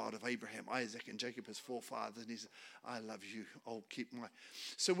the God of Abraham, Isaac, and Jacob, his forefathers. And he said, "I love you. I'll keep my..."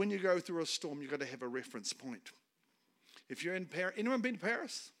 So when you go through a storm, you've got to have a reference point. If you're in Paris, anyone been to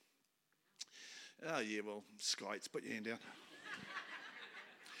Paris? Oh, yeah, well, Skytes, put your hand down.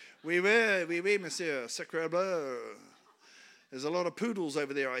 Oui, monsieur, sacre bleu. There's a lot of poodles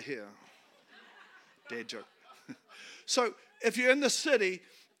over there, I hear. Dad joke. So if you're in the city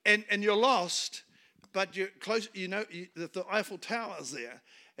and you're lost, But you're close, the Eiffel Tower is there.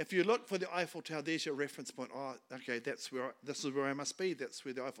 If you look for the Eiffel Tower, there's your reference point. Oh, okay, this is where I must be. That's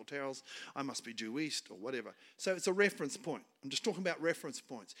where the Eiffel Tower is. I must be due east or whatever. So it's a reference point. I'm just talking about reference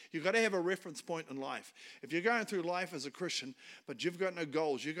points. You've got to have a reference point in life. If you're going through life as a Christian, but you've got no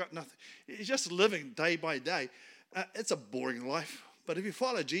goals, you've got nothing, you're just living day by day, it's a boring life. But if you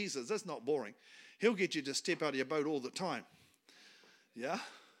follow Jesus, that's not boring. He'll get you to step out of your boat all the time. Yeah?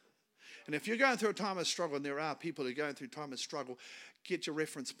 And if you're going through a time of struggle, and there are people who are going through time of struggle, get your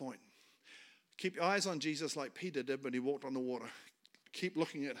reference point. Keep your eyes on Jesus like Peter did when he walked on the water. Keep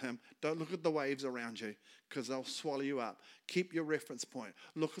looking at him. Don't look at the waves around you because they'll swallow you up. Keep your reference point.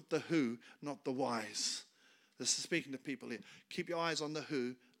 Look at the who, not the whys. This is speaking to people here. Keep your eyes on the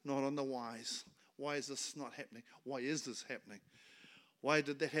who, not on the whys. Why is this not happening? Why is this happening? Why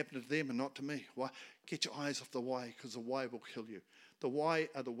did that happen to them and not to me? Why? Get your eyes off the why, because the why will kill you. The why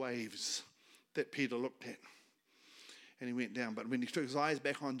are the waves that Peter looked at. And he went down. But when he took his eyes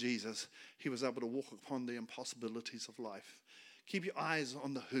back on Jesus, he was able to walk upon the impossibilities of life. Keep your eyes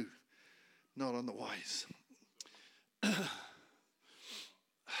on the who, not on the whys.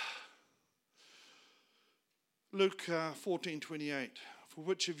 Luke 14:28. For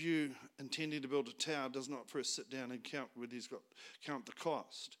which of you intending to build a tower does not first sit down and count whether he's got count the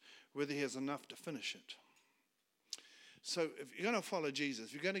cost, whether he has enough to finish it? So if you're going to follow Jesus,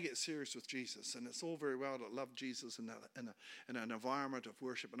 if you're going to get serious with Jesus, and it's all very well to love Jesus in an environment of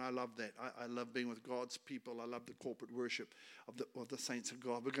worship, and I love that. I love being with God's people. I love the corporate worship of the saints of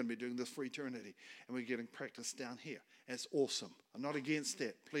God. We're going to be doing this for eternity, and we're getting practice down here. And it's awesome. I'm not against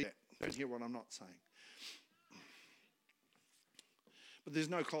that. Please don't hear what I'm not saying. But there's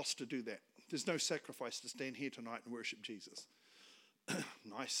no cost to do that. There's no sacrifice to stand here tonight and worship Jesus.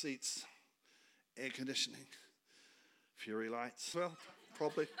 Nice seats, air conditioning, Fury lights. Well,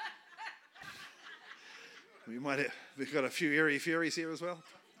 probably. We've got a few airy Furies here as well.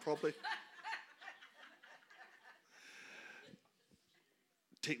 Probably.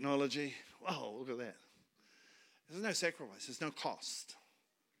 Technology. Wow, look at that. There's no sacrifice. There's no cost.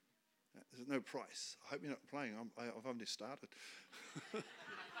 There's no price. I hope you're not playing. I've only started.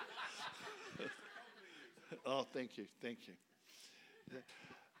 Oh, thank you.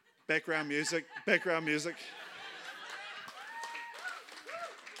 Background music.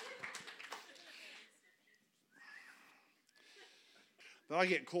 But I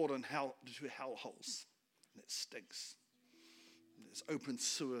get caught in two hell holes, and it stinks. And there's open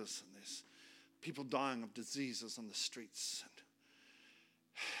sewers, and there's people dying of diseases on the streets.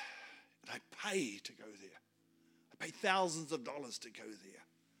 And I pay to go there. I pay thousands of dollars to go there,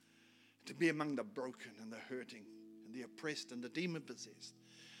 to be among the broken and the hurting and the oppressed and the demon-possessed.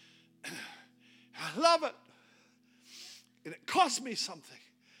 I love it. And it costs me something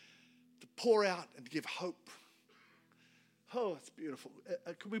to pour out and give hope. Oh, it's beautiful.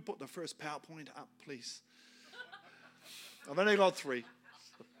 Could we put the first PowerPoint up, please? I've only got 3.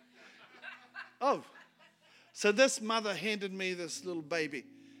 Oh, so this mother handed me this little baby.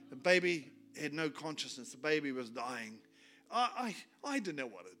 The baby had no consciousness. The baby was dying. I didn't know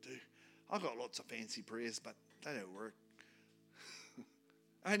what to do. I got lots of fancy prayers, but they don't work.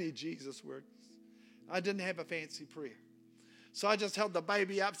 Only Jesus works. I didn't have a fancy prayer. So I just held the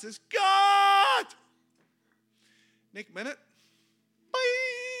baby up and says, God! Next minute,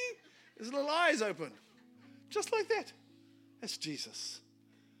 bing! His little eyes open. Just like that. That's Jesus.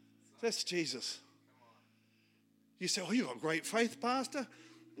 That's Jesus. You say, oh, you got great faith, Pastor?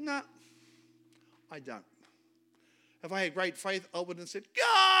 No, I don't. If I had great faith, I would have said,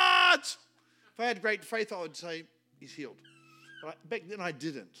 God! If I had great faith, I would say, he's healed. But back then I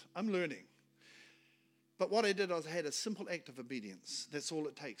didn't. I'm learning. But what I did was I had a simple act of obedience. That's all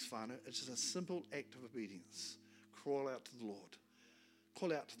it takes, Whānau. It's just a simple act of obedience. Crawl out to the Lord.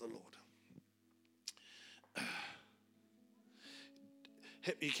 Call out to the Lord.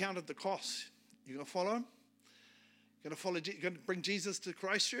 You counted the cost. You going to follow him? You're going to bring Jesus to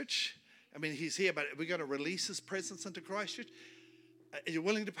Christchurch? I mean, he's here, but we're going to release his presence into Christchurch. Are you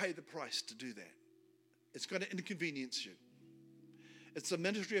willing to pay the price to do that? It's going to inconvenience you. It's a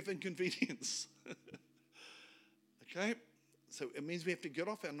ministry of inconvenience. Okay? So it means we have to get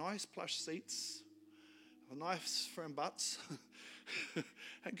off our nice plush seats, our nice firm butts,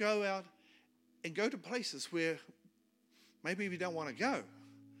 and go out and go to places where maybe we don't want to go.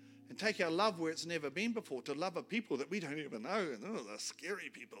 And take our love where it's never been before, to love a people that we don't even know, and they're scary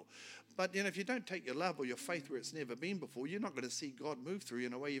people. But if you don't take your love or your faith where it's never been before, you're not going to see God move through you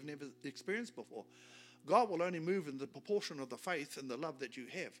in a way you've never experienced before. God will only move in the proportion of the faith and the love that you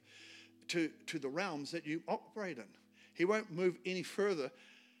have to the realms that you operate in. He won't move any further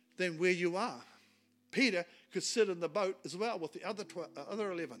than where you are. Peter could sit in the boat as well with the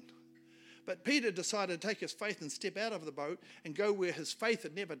other 11. But Peter decided to take his faith and step out of the boat and go where his faith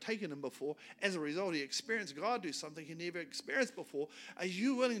had never taken him before. As a result, he experienced God do something he never experienced before. Are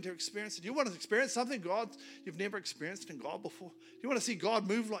you willing to experience it? Do you want to experience something you've never experienced in God before? Do you want to see God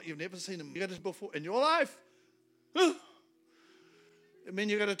move like you've never seen him get it before in your life? I mean,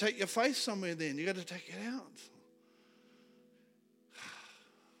 you've got to take your faith somewhere then. You've got to take it out.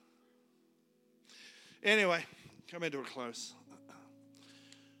 Anyway, coming to a close.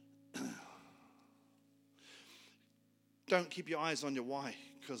 Don't keep your eyes on your why,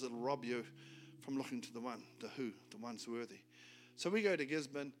 because it'll rob you from looking to the who, the one's worthy. So we go to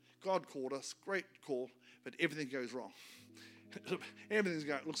Gisborne. God called us, great call, but everything goes wrong.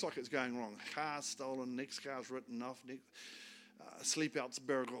 Looks like it's going wrong. Car's stolen, next car's written off, sleep out's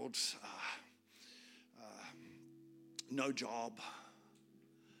burgled, no job.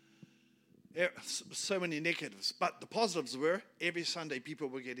 So many negatives, but the positives were every Sunday people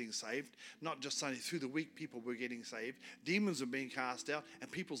were getting saved. Not just Sunday, through the week people were getting saved. Demons were being cast out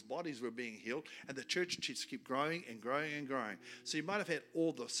and people's bodies were being healed, and the church just kept growing and growing and growing. So you might have had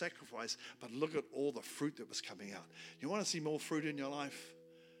all the sacrifice, but look at all the fruit that was coming out. You want to see more fruit in your life?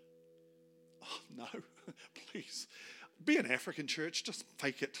 Oh, no, please. Be an African church, just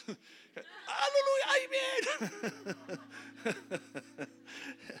fake it. Hallelujah, amen.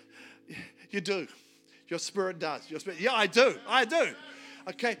 You do. Your spirit does. Yeah, I do.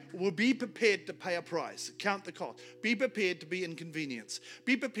 Okay, well, be prepared to pay a price. Count the cost. Be prepared to be inconvenienced.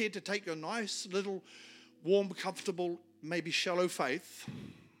 Be prepared to take your nice little warm, comfortable, maybe shallow faith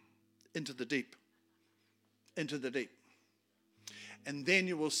into the deep. Into the deep. And then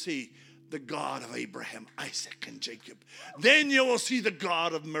you will see the God of Abraham, Isaac, and Jacob. Then you will see the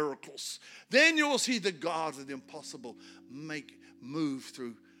God of miracles. Then you will see the God of the impossible move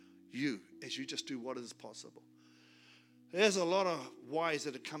through you as you just do what is possible. There's a lot of whys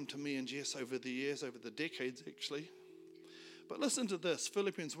that have come to me and Jess over the years, over the decades actually. But listen to this,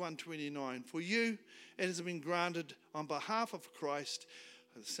 Philippians 1:29. For you it has been granted on behalf of Christ.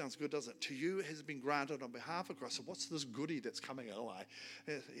 It sounds good, doesn't it? To you it has been granted on behalf of Christ. So what's this goodie that's coming our way?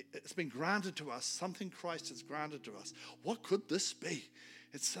 It's been granted to us. Something Christ has granted to us. What could this be?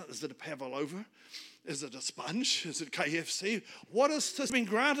 Is it a pavlova? Is it a sponge? Is it KFC? What has this been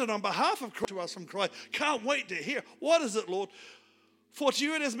granted on behalf of Christ to us from Christ? Can't wait to hear. What is it, Lord? For to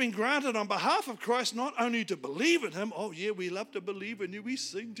you it has been granted on behalf of Christ not only to believe in him. Oh, yeah, we love to believe in you. We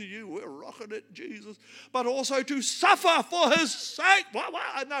sing to you. We're rocking it, Jesus. But also to suffer for his sake. What?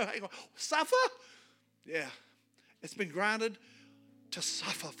 No, hang on. Suffer? Yeah. It's been granted to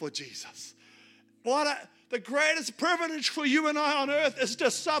suffer for Jesus. The greatest privilege for you and I on earth is to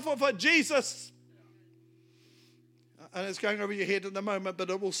suffer for Jesus. And it's going over your head at the moment, but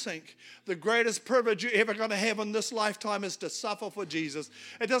it will sink. The greatest privilege you're ever going to have in this lifetime is to suffer for Jesus.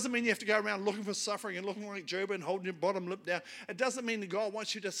 It doesn't mean you have to go around looking for suffering and looking like Job and holding your bottom lip down. It doesn't mean that God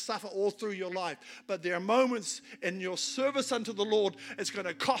wants you to suffer all through your life. But there are moments in your service unto the Lord, it's going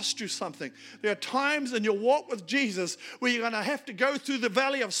to cost you something. There are times in your walk with Jesus where you're going to have to go through the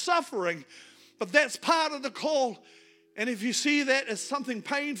valley of suffering. But that's part of the call. And if you see that as something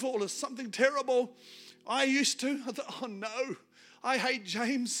painful, as something terrible, I used to. I thought, oh no, I hate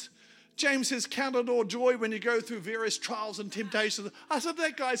James. James says, count it all joy when you go through various trials and temptations. I said,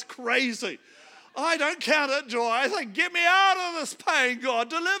 that guy's crazy. I don't count it joy. I think, get me out of this pain, God.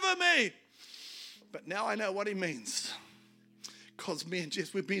 Deliver me. But now I know what he means. Because me and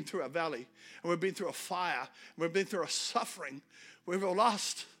Jess, we've been through a valley. And we've been through a fire. And we've been through a suffering. We've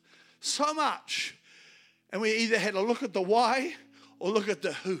lost so much. And we either had to look at the why or look at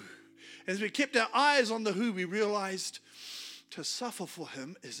the who. As we kept our eyes on the who, we realized to suffer for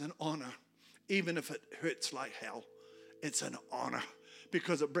him is an honor. Even if it hurts like hell, it's an honor.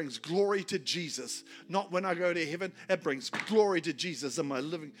 Because it brings glory to Jesus. Not when I go to heaven, it brings glory to Jesus. Am I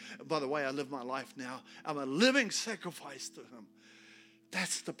living, by the way I live my life now, I'm a living sacrifice to him.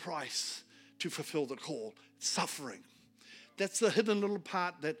 That's the price to fulfill the call. Suffering. That's the hidden little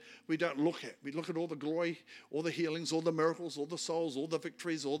part that we don't look at. We look at all the glory, all the healings, all the miracles, all the souls, all the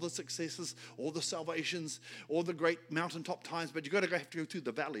victories, all the successes, all the salvations, all the great mountaintop times. But you've got to have to go through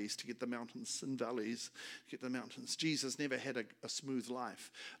the valleys to get the mountains and valleys, get the mountains. Jesus never had a smooth life,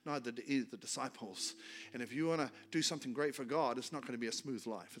 neither did the disciples. And if you want to do something great for God, it's not going to be a smooth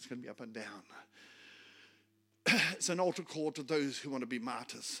life. It's going to be up and down. It's an altar call to those who want to be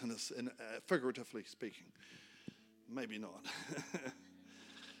martyrs, figuratively speaking. Maybe not.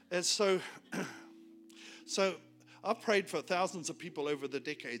 And so I've prayed for thousands of people over the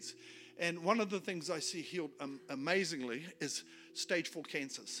decades, And one of the things I see healed amazingly is stage 4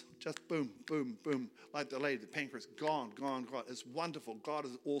 cancers. Just boom, boom, boom. Like the lady, the pancreas, gone, gone, gone. It's wonderful. God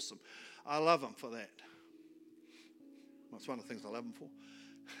is awesome. I love him for that. That's one of the things I love him for.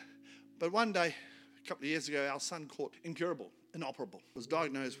 But one day, a couple of years ago, our son caught incurable, inoperable. Was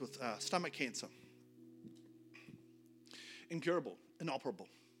diagnosed with stomach cancer. Incurable, inoperable.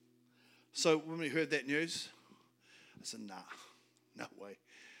 So when we heard that news, I said, nah, no way.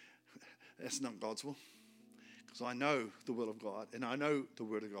 That's not God's will. Because I know the will of God, and I know the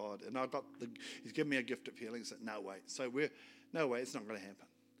word of God, and he's given me a gift of healing. So no way. So no way, it's not going to happen.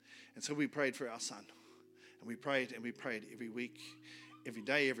 And so we prayed for our son. And we prayed every week, every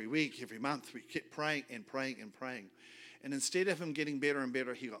day, every week, every month. We kept praying and praying and praying. And instead of him getting better and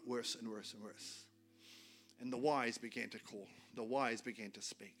better, he got worse and worse and worse. And the whys began to call. The whys began to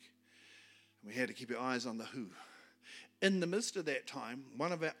speak. And we had to keep our eyes on the who. In the midst of that time,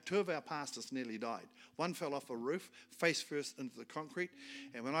 two of our pastors nearly died. One fell off a roof, face first into the concrete.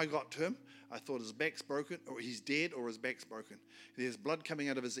 And when I got to him, I thought his back's broken, or he's dead, or his back's broken. There's blood coming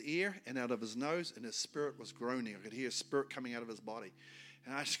out of his ear and out of his nose, and his spirit was groaning. I could hear his spirit coming out of his body.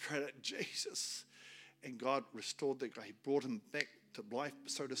 And I just cried out, Jesus. And God restored that guy. He brought him back to life,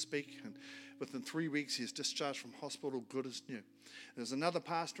 so to speak. And within 3 weeks, he's discharged from hospital, good as new. There's another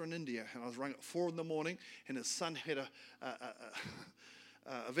pastor in India, and I was running at 4 a.m, and his son had a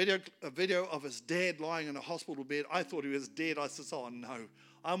video of his dad lying in a hospital bed. I thought he was dead. I said, oh, no,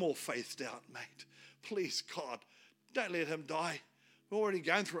 I'm all faithed out, mate. Please, God, don't let him die. We're already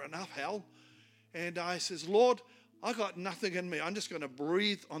going through enough hell. And I says, Lord, I got nothing in me. I'm just going to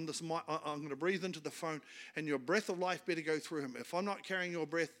breathe on this. I'm going to breathe into the phone, and your breath of life better go through him. If I'm not carrying your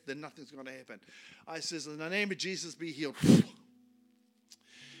breath, then nothing's going to happen. I says, in the name of Jesus, be healed.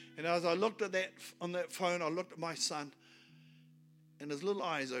 And as I looked at that on that phone, I looked at my son, and his little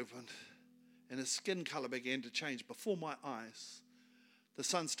eyes opened, and his skin color began to change before my eyes. The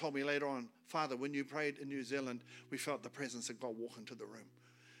sons told me later on, Father, when you prayed in New Zealand, we felt the presence of God walk into the room.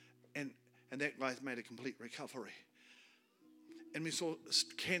 And that guy's made a complete recovery. And we saw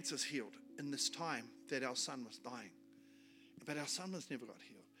cancers healed in this time that our son was dying. But our son was never got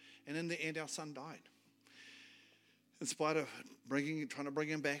healed. And in the end, our son died. In spite of trying to bring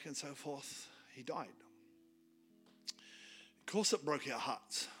him back and so forth, he died. Of course, it broke our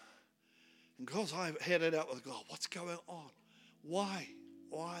hearts. And of course, I had it out with God. What's going on? Why?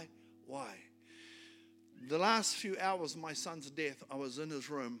 The last few hours of my son's death, I was in his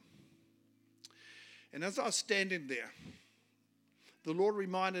room. And as I was standing there, the Lord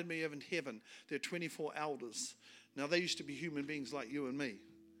reminded me of in heaven, there are 24 elders. Now, they used to be human beings like you and me.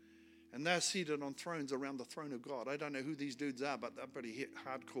 And they're seated on thrones around the throne of God. I don't know who these dudes are, but they're pretty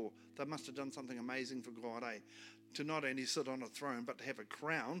hardcore. They must have done something amazing for God, eh? To not only sit on a throne, but to have a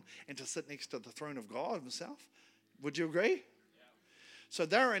crown and to sit next to the throne of God himself. Would you agree? Yeah. So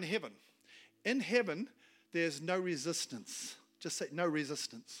they're in heaven. In heaven, there's no resistance. Just say no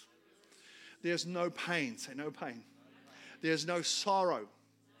resistance. There's no pain. Say no pain. There's no sorrow.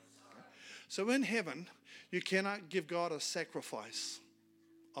 So in heaven, you cannot give God a sacrifice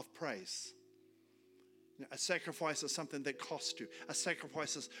of praise. A sacrifice is something that costs you. A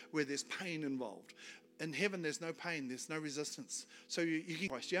sacrifice is where there's pain involved. In heaven, there's no pain. There's no resistance. So you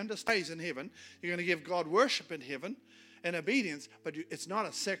understand praise in heaven. You're going to give God worship in heaven and obedience, but it's not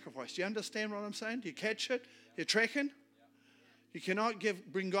a sacrifice. Do you understand what I'm saying? Do you catch it? You're tracking? You cannot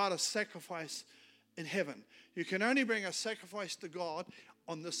bring God a sacrifice in heaven. You can only bring a sacrifice to God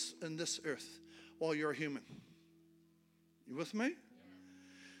in this earth while you're a human. You with me?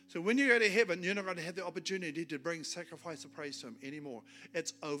 So when you go to heaven, you're not going to have the opportunity to bring sacrifice of praise to him anymore.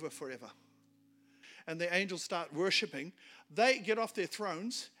 It's over forever. And the angels start worshiping. They get off their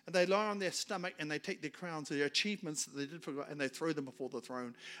thrones and they lie on their stomach and they take their crowns, their achievements that they did for God, and they throw them before the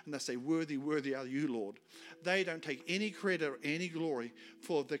throne and they say, worthy, worthy are you, Lord. They don't take any credit or any glory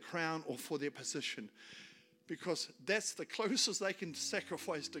for the crown or for their position, because that's the closest they can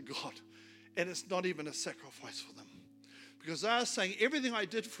sacrifice to God. And it's not even a sacrifice for them. Because they are saying, everything I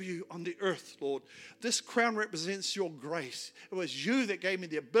did for you on the earth, Lord, this crown represents your grace. It was you that gave me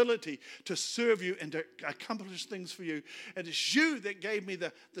the ability to serve you and to accomplish things for you. And it's you that gave me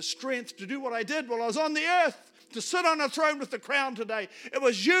the strength to do what I did while I was on the earth, to sit on a throne with the crown today. It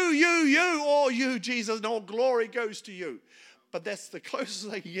was you, all you, Jesus, and all glory goes to you. But that's the closest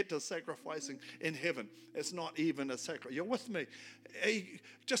they can get to sacrificing in heaven. It's not even a sacrifice. You're with me?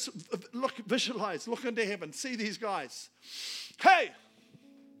 Just visualize, look into heaven, see these guys. Hey!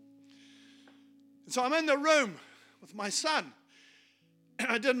 So I'm in the room with my son.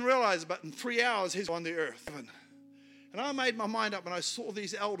 And I didn't realize, but in 3 hours, he's on the earth. And I made my mind up when I saw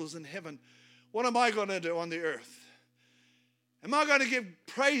these elders in heaven. What am I going to do on the earth? Am I going to give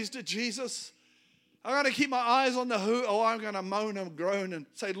praise to Jesus? I'm going to keep my eyes on the who, or I'm going to moan and groan and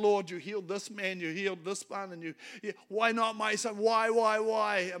say, Lord, you healed this man, you healed this one, and why not my son?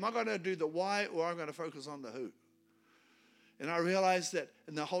 Why? Am I going to do the why, or I'm going to focus on the who? And I realized that,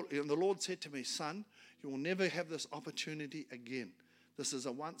 and the Lord said to me, son, you will never have this opportunity again. This is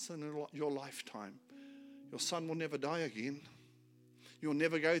a once in your lifetime. Your son will never die again. You'll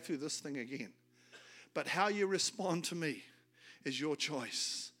never go through this thing again. But how you respond to me is your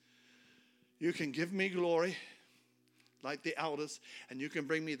choice. You can give me glory like the elders, and you can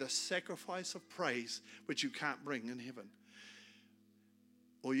bring me the sacrifice of praise, which you can't bring in heaven.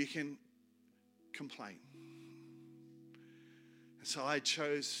 Or you can complain. And so I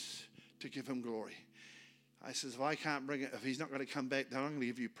chose to give him glory. I says, if I can't bring it, if he's not going to come back, then I'm going to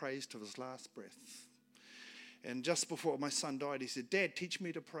give you praise to his last breath. And just before my son died, he said, Dad, teach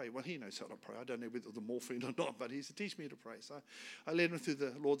me to pray. Well, he knows how to pray. I don't know whether the morphine or not, but he said, teach me to pray. So I led him through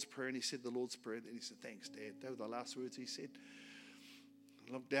the Lord's Prayer, and he said the Lord's Prayer. And he said, thanks, Dad. Those were the last words he said.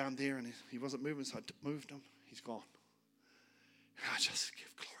 I looked down there, and he wasn't moving, so I moved him. He's gone. And I just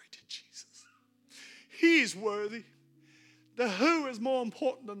give glory to Jesus. He is worthy. The who is more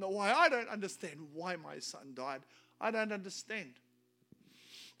important than the why. I don't understand why my son died. I don't understand.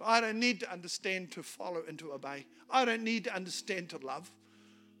 But I don't need to understand to follow and to obey. I don't need to understand to love.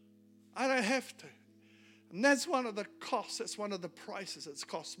 I don't have to. And that's one of the costs. That's one of the prices it's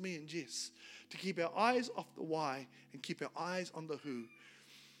cost me and Jess to keep our eyes off the why and keep our eyes on the who.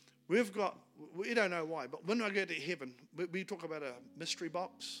 We don't know why, but when I go to heaven, we talk about a mystery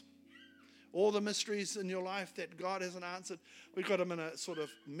box. All the mysteries in your life that God hasn't answered, we've got them in a sort of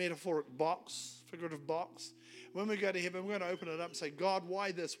metaphoric box, figurative box. When we go to heaven, we're going to open it up and say, God,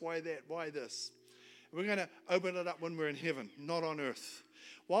 why this, why that, why this? And we're going to open it up when we're in heaven, not on earth.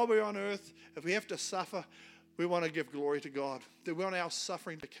 While we're on earth, if we have to suffer, we want to give glory to God. We want our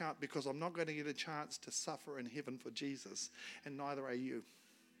suffering to count, because I'm not going to get a chance to suffer in heaven for Jesus, and neither are you.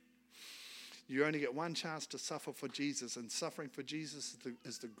 You only get one chance to suffer for Jesus, and suffering for Jesus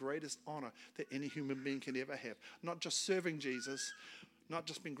is the greatest honor that any human being can ever have. Not just serving Jesus, not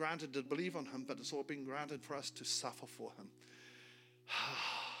just being granted to believe on him, but it's all been granted for us to suffer for him.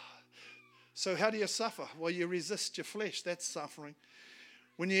 So how do you suffer? Well, you resist your flesh. That's suffering.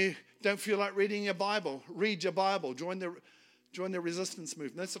 When you don't feel like reading your Bible, read your Bible. Join the resistance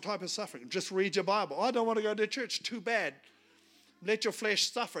movement. That's the type of suffering. Just read your Bible. I don't want to go to church. Too bad. Let your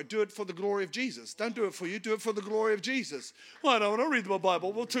flesh suffer. Do it for the glory of Jesus. Don't do it for you. Do it for the glory of Jesus. Well, I don't want to read my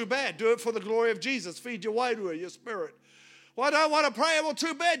Bible. Well, too bad. Do it for the glory of Jesus. Feed your wairua, your spirit. Well, I don't want to pray. Well,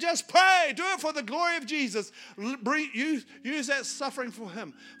 too bad. Just pray. Do it for the glory of Jesus. Use that suffering for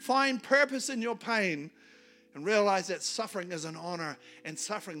him. Find purpose in your pain and realize that suffering is an honor, and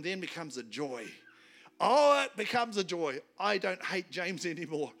suffering then becomes a joy. Oh, it becomes a joy. I don't hate James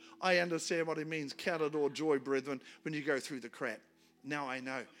anymore. I understand what he means. Count it all joy, brethren, when you go through the crap. Now I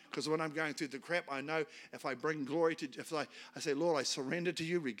know. Because when I'm going through the crap, I know if I bring glory to, if I say, Lord, I surrender to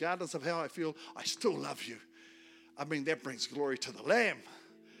you, regardless of how I feel, I still love you. I mean, that brings glory to the Lamb.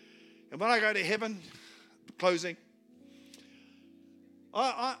 And when I go to heaven, closing,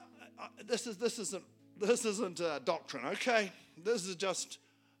 this isn't doctrine, okay? This is just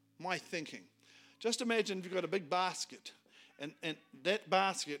my thinking. Just imagine if you've got a big basket, and that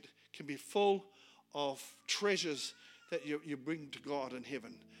basket can be full of treasures that you bring to God in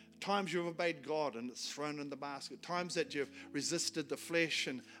heaven. Times you've obeyed God and it's thrown in the basket. Times that you've resisted the flesh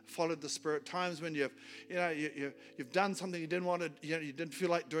and followed the Spirit. Times when you've done something you didn't want to, you didn't feel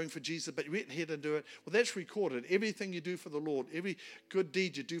like doing for Jesus, but you went ahead and do it. Well, that's recorded. Everything you do for the Lord, every good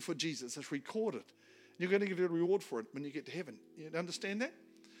deed you do for Jesus, is recorded. You're going to get a reward for it when you get to heaven. You understand that?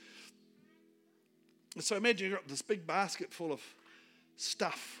 So imagine you've got this big basket full of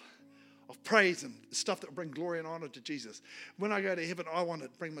stuff, of praise and stuff that will bring glory and honor to Jesus. When I go to heaven, I want to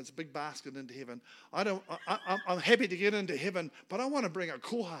bring this big basket into heaven. I'm happy to get into heaven, but I want to bring a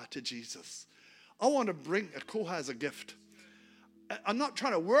koha to Jesus. I want to bring a koha as a gift. I'm not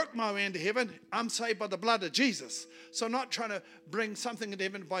trying to work my way into heaven. I'm saved by the blood of Jesus. So I'm not trying to bring something into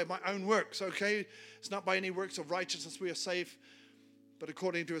heaven by my own works, okay? It's not by any works of righteousness we are saved, but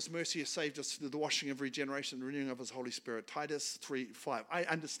according to his mercy, he has saved us through the washing of regeneration and renewing of his Holy Spirit. Titus 3:5. I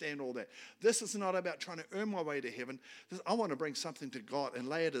understand all that. This is not about trying to earn my way to heaven. I want to bring something to God and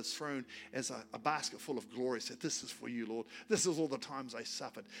lay it at his throne as a basket full of glory. Say, this is for you, Lord. This is all the times I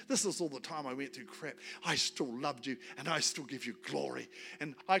suffered. This is all the time I went through crap. I still loved you, and I still give you glory.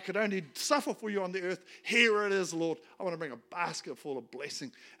 And I could only suffer for you on the earth. Here it is, Lord. I want to bring a basket full of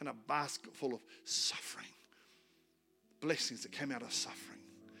blessing and a basket full of suffering. blessings that came out of suffering.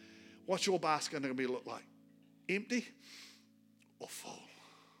 What's your basket going to look like? Empty or full?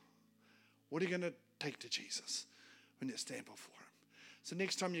 What are you going to take to Jesus when you stand before him? So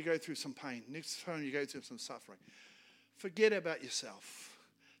next time you go through some pain, next time you go through some suffering, forget about yourself.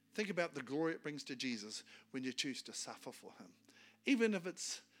 Think about the glory it brings to Jesus when you choose to suffer for him. Even if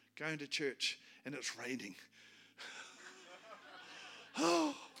it's going to church and it's raining.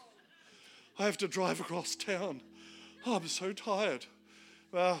 Oh, I have to drive across town. Oh, I'm so tired.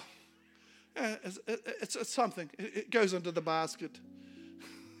 Well, yeah, it's something. It goes into the basket.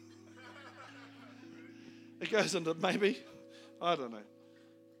 It goes into maybe, I don't know.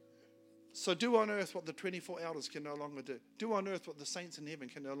 So do on earth what the 24 elders can no longer do. Do on earth what the saints in heaven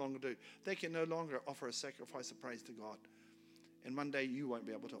can no longer do. They can no longer offer a sacrifice of praise to God. And one day you won't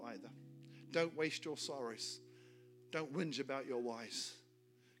be able to either. Don't waste your sorrows. Don't whinge about your whys.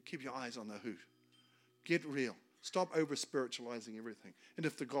 Keep your eyes on the who. Get real. Stop over-spiritualizing everything. And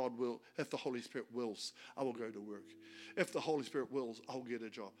if the Holy Spirit wills, I will go to work. If the Holy Spirit wills, I'll get a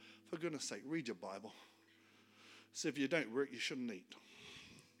job. For goodness sake, read your Bible. So if you don't work, you shouldn't eat.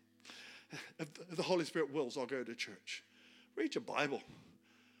 If the Holy Spirit wills, I'll go to church. Read your Bible.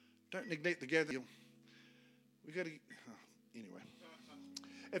 Don't neglect the gathering. We got to. Anyway,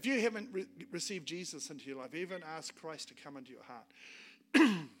 if you haven't received Jesus into your life, even ask Christ to come into your heart,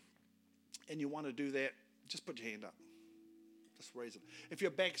 and you want to do that, just put your hand up. Just raise it. If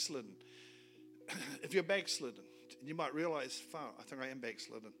you're backslidden, you might realize, I think I am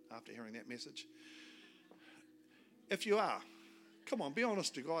backslidden after hearing that message. If you are, come on, be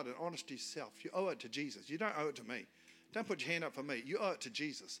honest to God and honest to yourself. You owe it to Jesus. You don't owe it to me. Don't put your hand up for me. You owe it to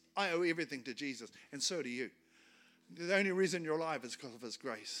Jesus. I owe everything to Jesus, and so do you. The only reason you're alive is because of his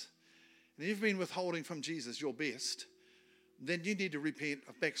grace. And if you've been withholding from Jesus your best, then you need to repent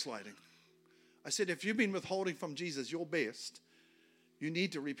of backsliding. I said, if you've been withholding from Jesus your best, you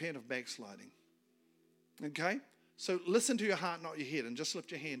need to repent of backsliding. Okay? So listen to your heart, not your head, and just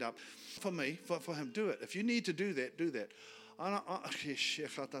lift your hand up. For me, for him, do it. If you need to do that, do that.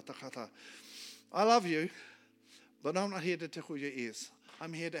 I love you, but I'm not here to tickle your ears.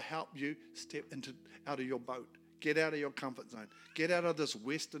 I'm here to help you step out of your boat. Get out of your comfort zone. Get out of this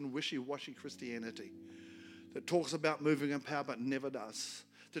Western wishy-washy Christianity that talks about moving in power but never does.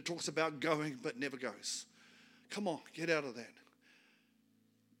 That talks about going but never goes. Come on, get out of that.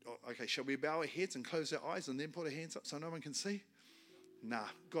 Okay, shall we bow our heads and close our eyes and then put our hands up so no one can see? Nah,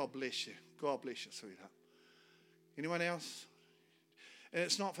 God bless you. God bless you, sweetheart. Anyone else? And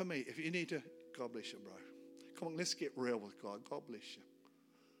it's not for me. If you need to, God bless you, bro. Come on, let's get real with God. God bless you.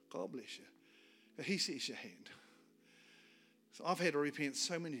 God bless you. He sees your hand. So I've had to repent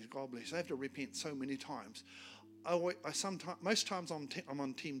so many. God bless you. I have to repent so many times. Most times I'm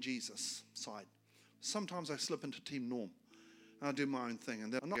on Team Jesus side. Sometimes I slip into Team Norm. And I do my own thing.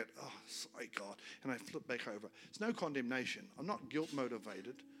 And then I'm not, sorry, God. And I flip back over. It's no condemnation. I'm not guilt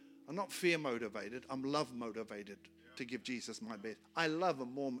motivated. I'm not fear motivated. I'm love motivated to give Jesus my best. I love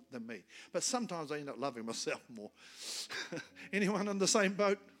him more than me. But sometimes I end up loving myself more. Anyone in the same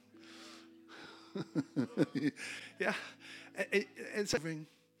boat? Yeah. It's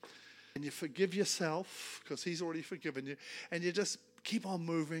and you forgive yourself because he's already forgiven you, and you just keep on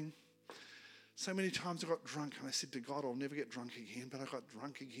moving. So many times I got drunk and I said to God, I'll never get drunk again, but I got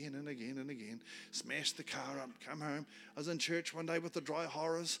drunk again and again and again. Smashed the car up, come home. I was in church one day with the dry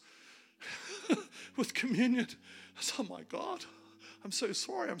horrors with communion. I said, oh my God, I'm so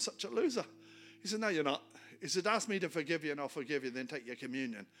sorry, I'm such a loser. He said, no, you're not. He said, ask me to forgive you and I'll forgive you, then take your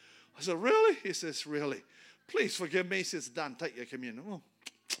communion. I said, really? He says, really? Please forgive me. He says, done, take your communion. Oh.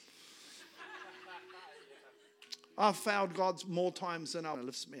 I've failed God more times than it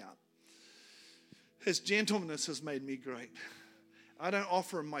lifts me up. His gentleness has made me great. I don't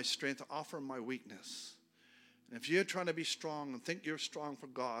offer him my strength, I offer him my weakness. And if you're trying to be strong and think you're strong for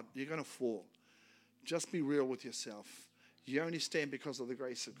God, you're going to fall. Just be real with yourself. You only stand because of the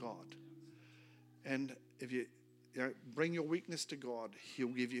grace of God. And if you bring your weakness to God, he'll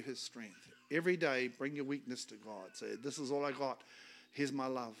give you his strength. Every day, bring your weakness to God. Say, this is all I got. Here's my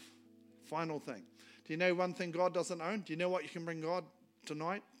love. Final thing. Do you know one thing God doesn't own? Do you know what you can bring God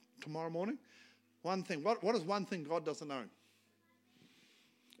tonight, tomorrow morning? One thing. What is one thing God doesn't own?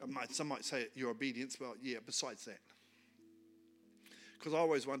 Some might say your obedience. Well, yeah, besides that. Because I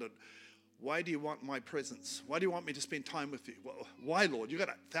always wondered, why do you want my presence? Why do you want me to spend time with you? Well, why, Lord? You've got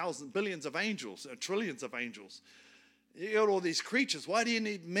thousands, billions of angels, trillions of angels. You got all these creatures. Why do you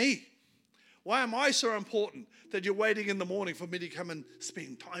need me? Why am I so important that you're waiting in the morning for me to come and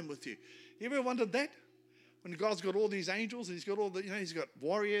spend time with you? You ever wondered that? When God's got all these angels, and he's got all the, he's got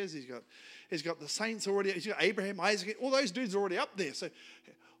warriors, he's got the saints already, he's got Abraham, Isaac, all those dudes are already up there. So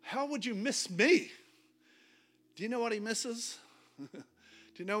how would you miss me? Do you know what he misses? Do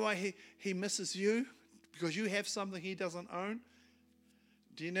you know why he misses you? Because you have something he doesn't own.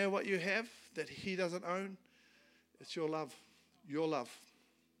 Do you know what you have that he doesn't own? It's your love. Your love.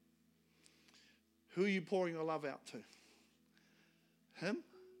 Who are you pouring your love out to? Him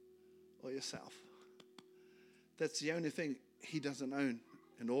or yourself? That's the only thing he doesn't own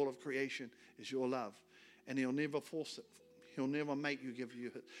in all of creation is your love. And he'll never force it. He'll never make you give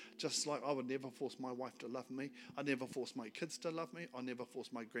you it. Just like I would never force my wife to love me. I never force my kids to love me. I never force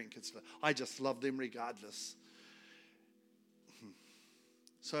my grandkids to. I just love them regardless.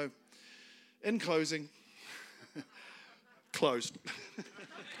 So, in closing, closed.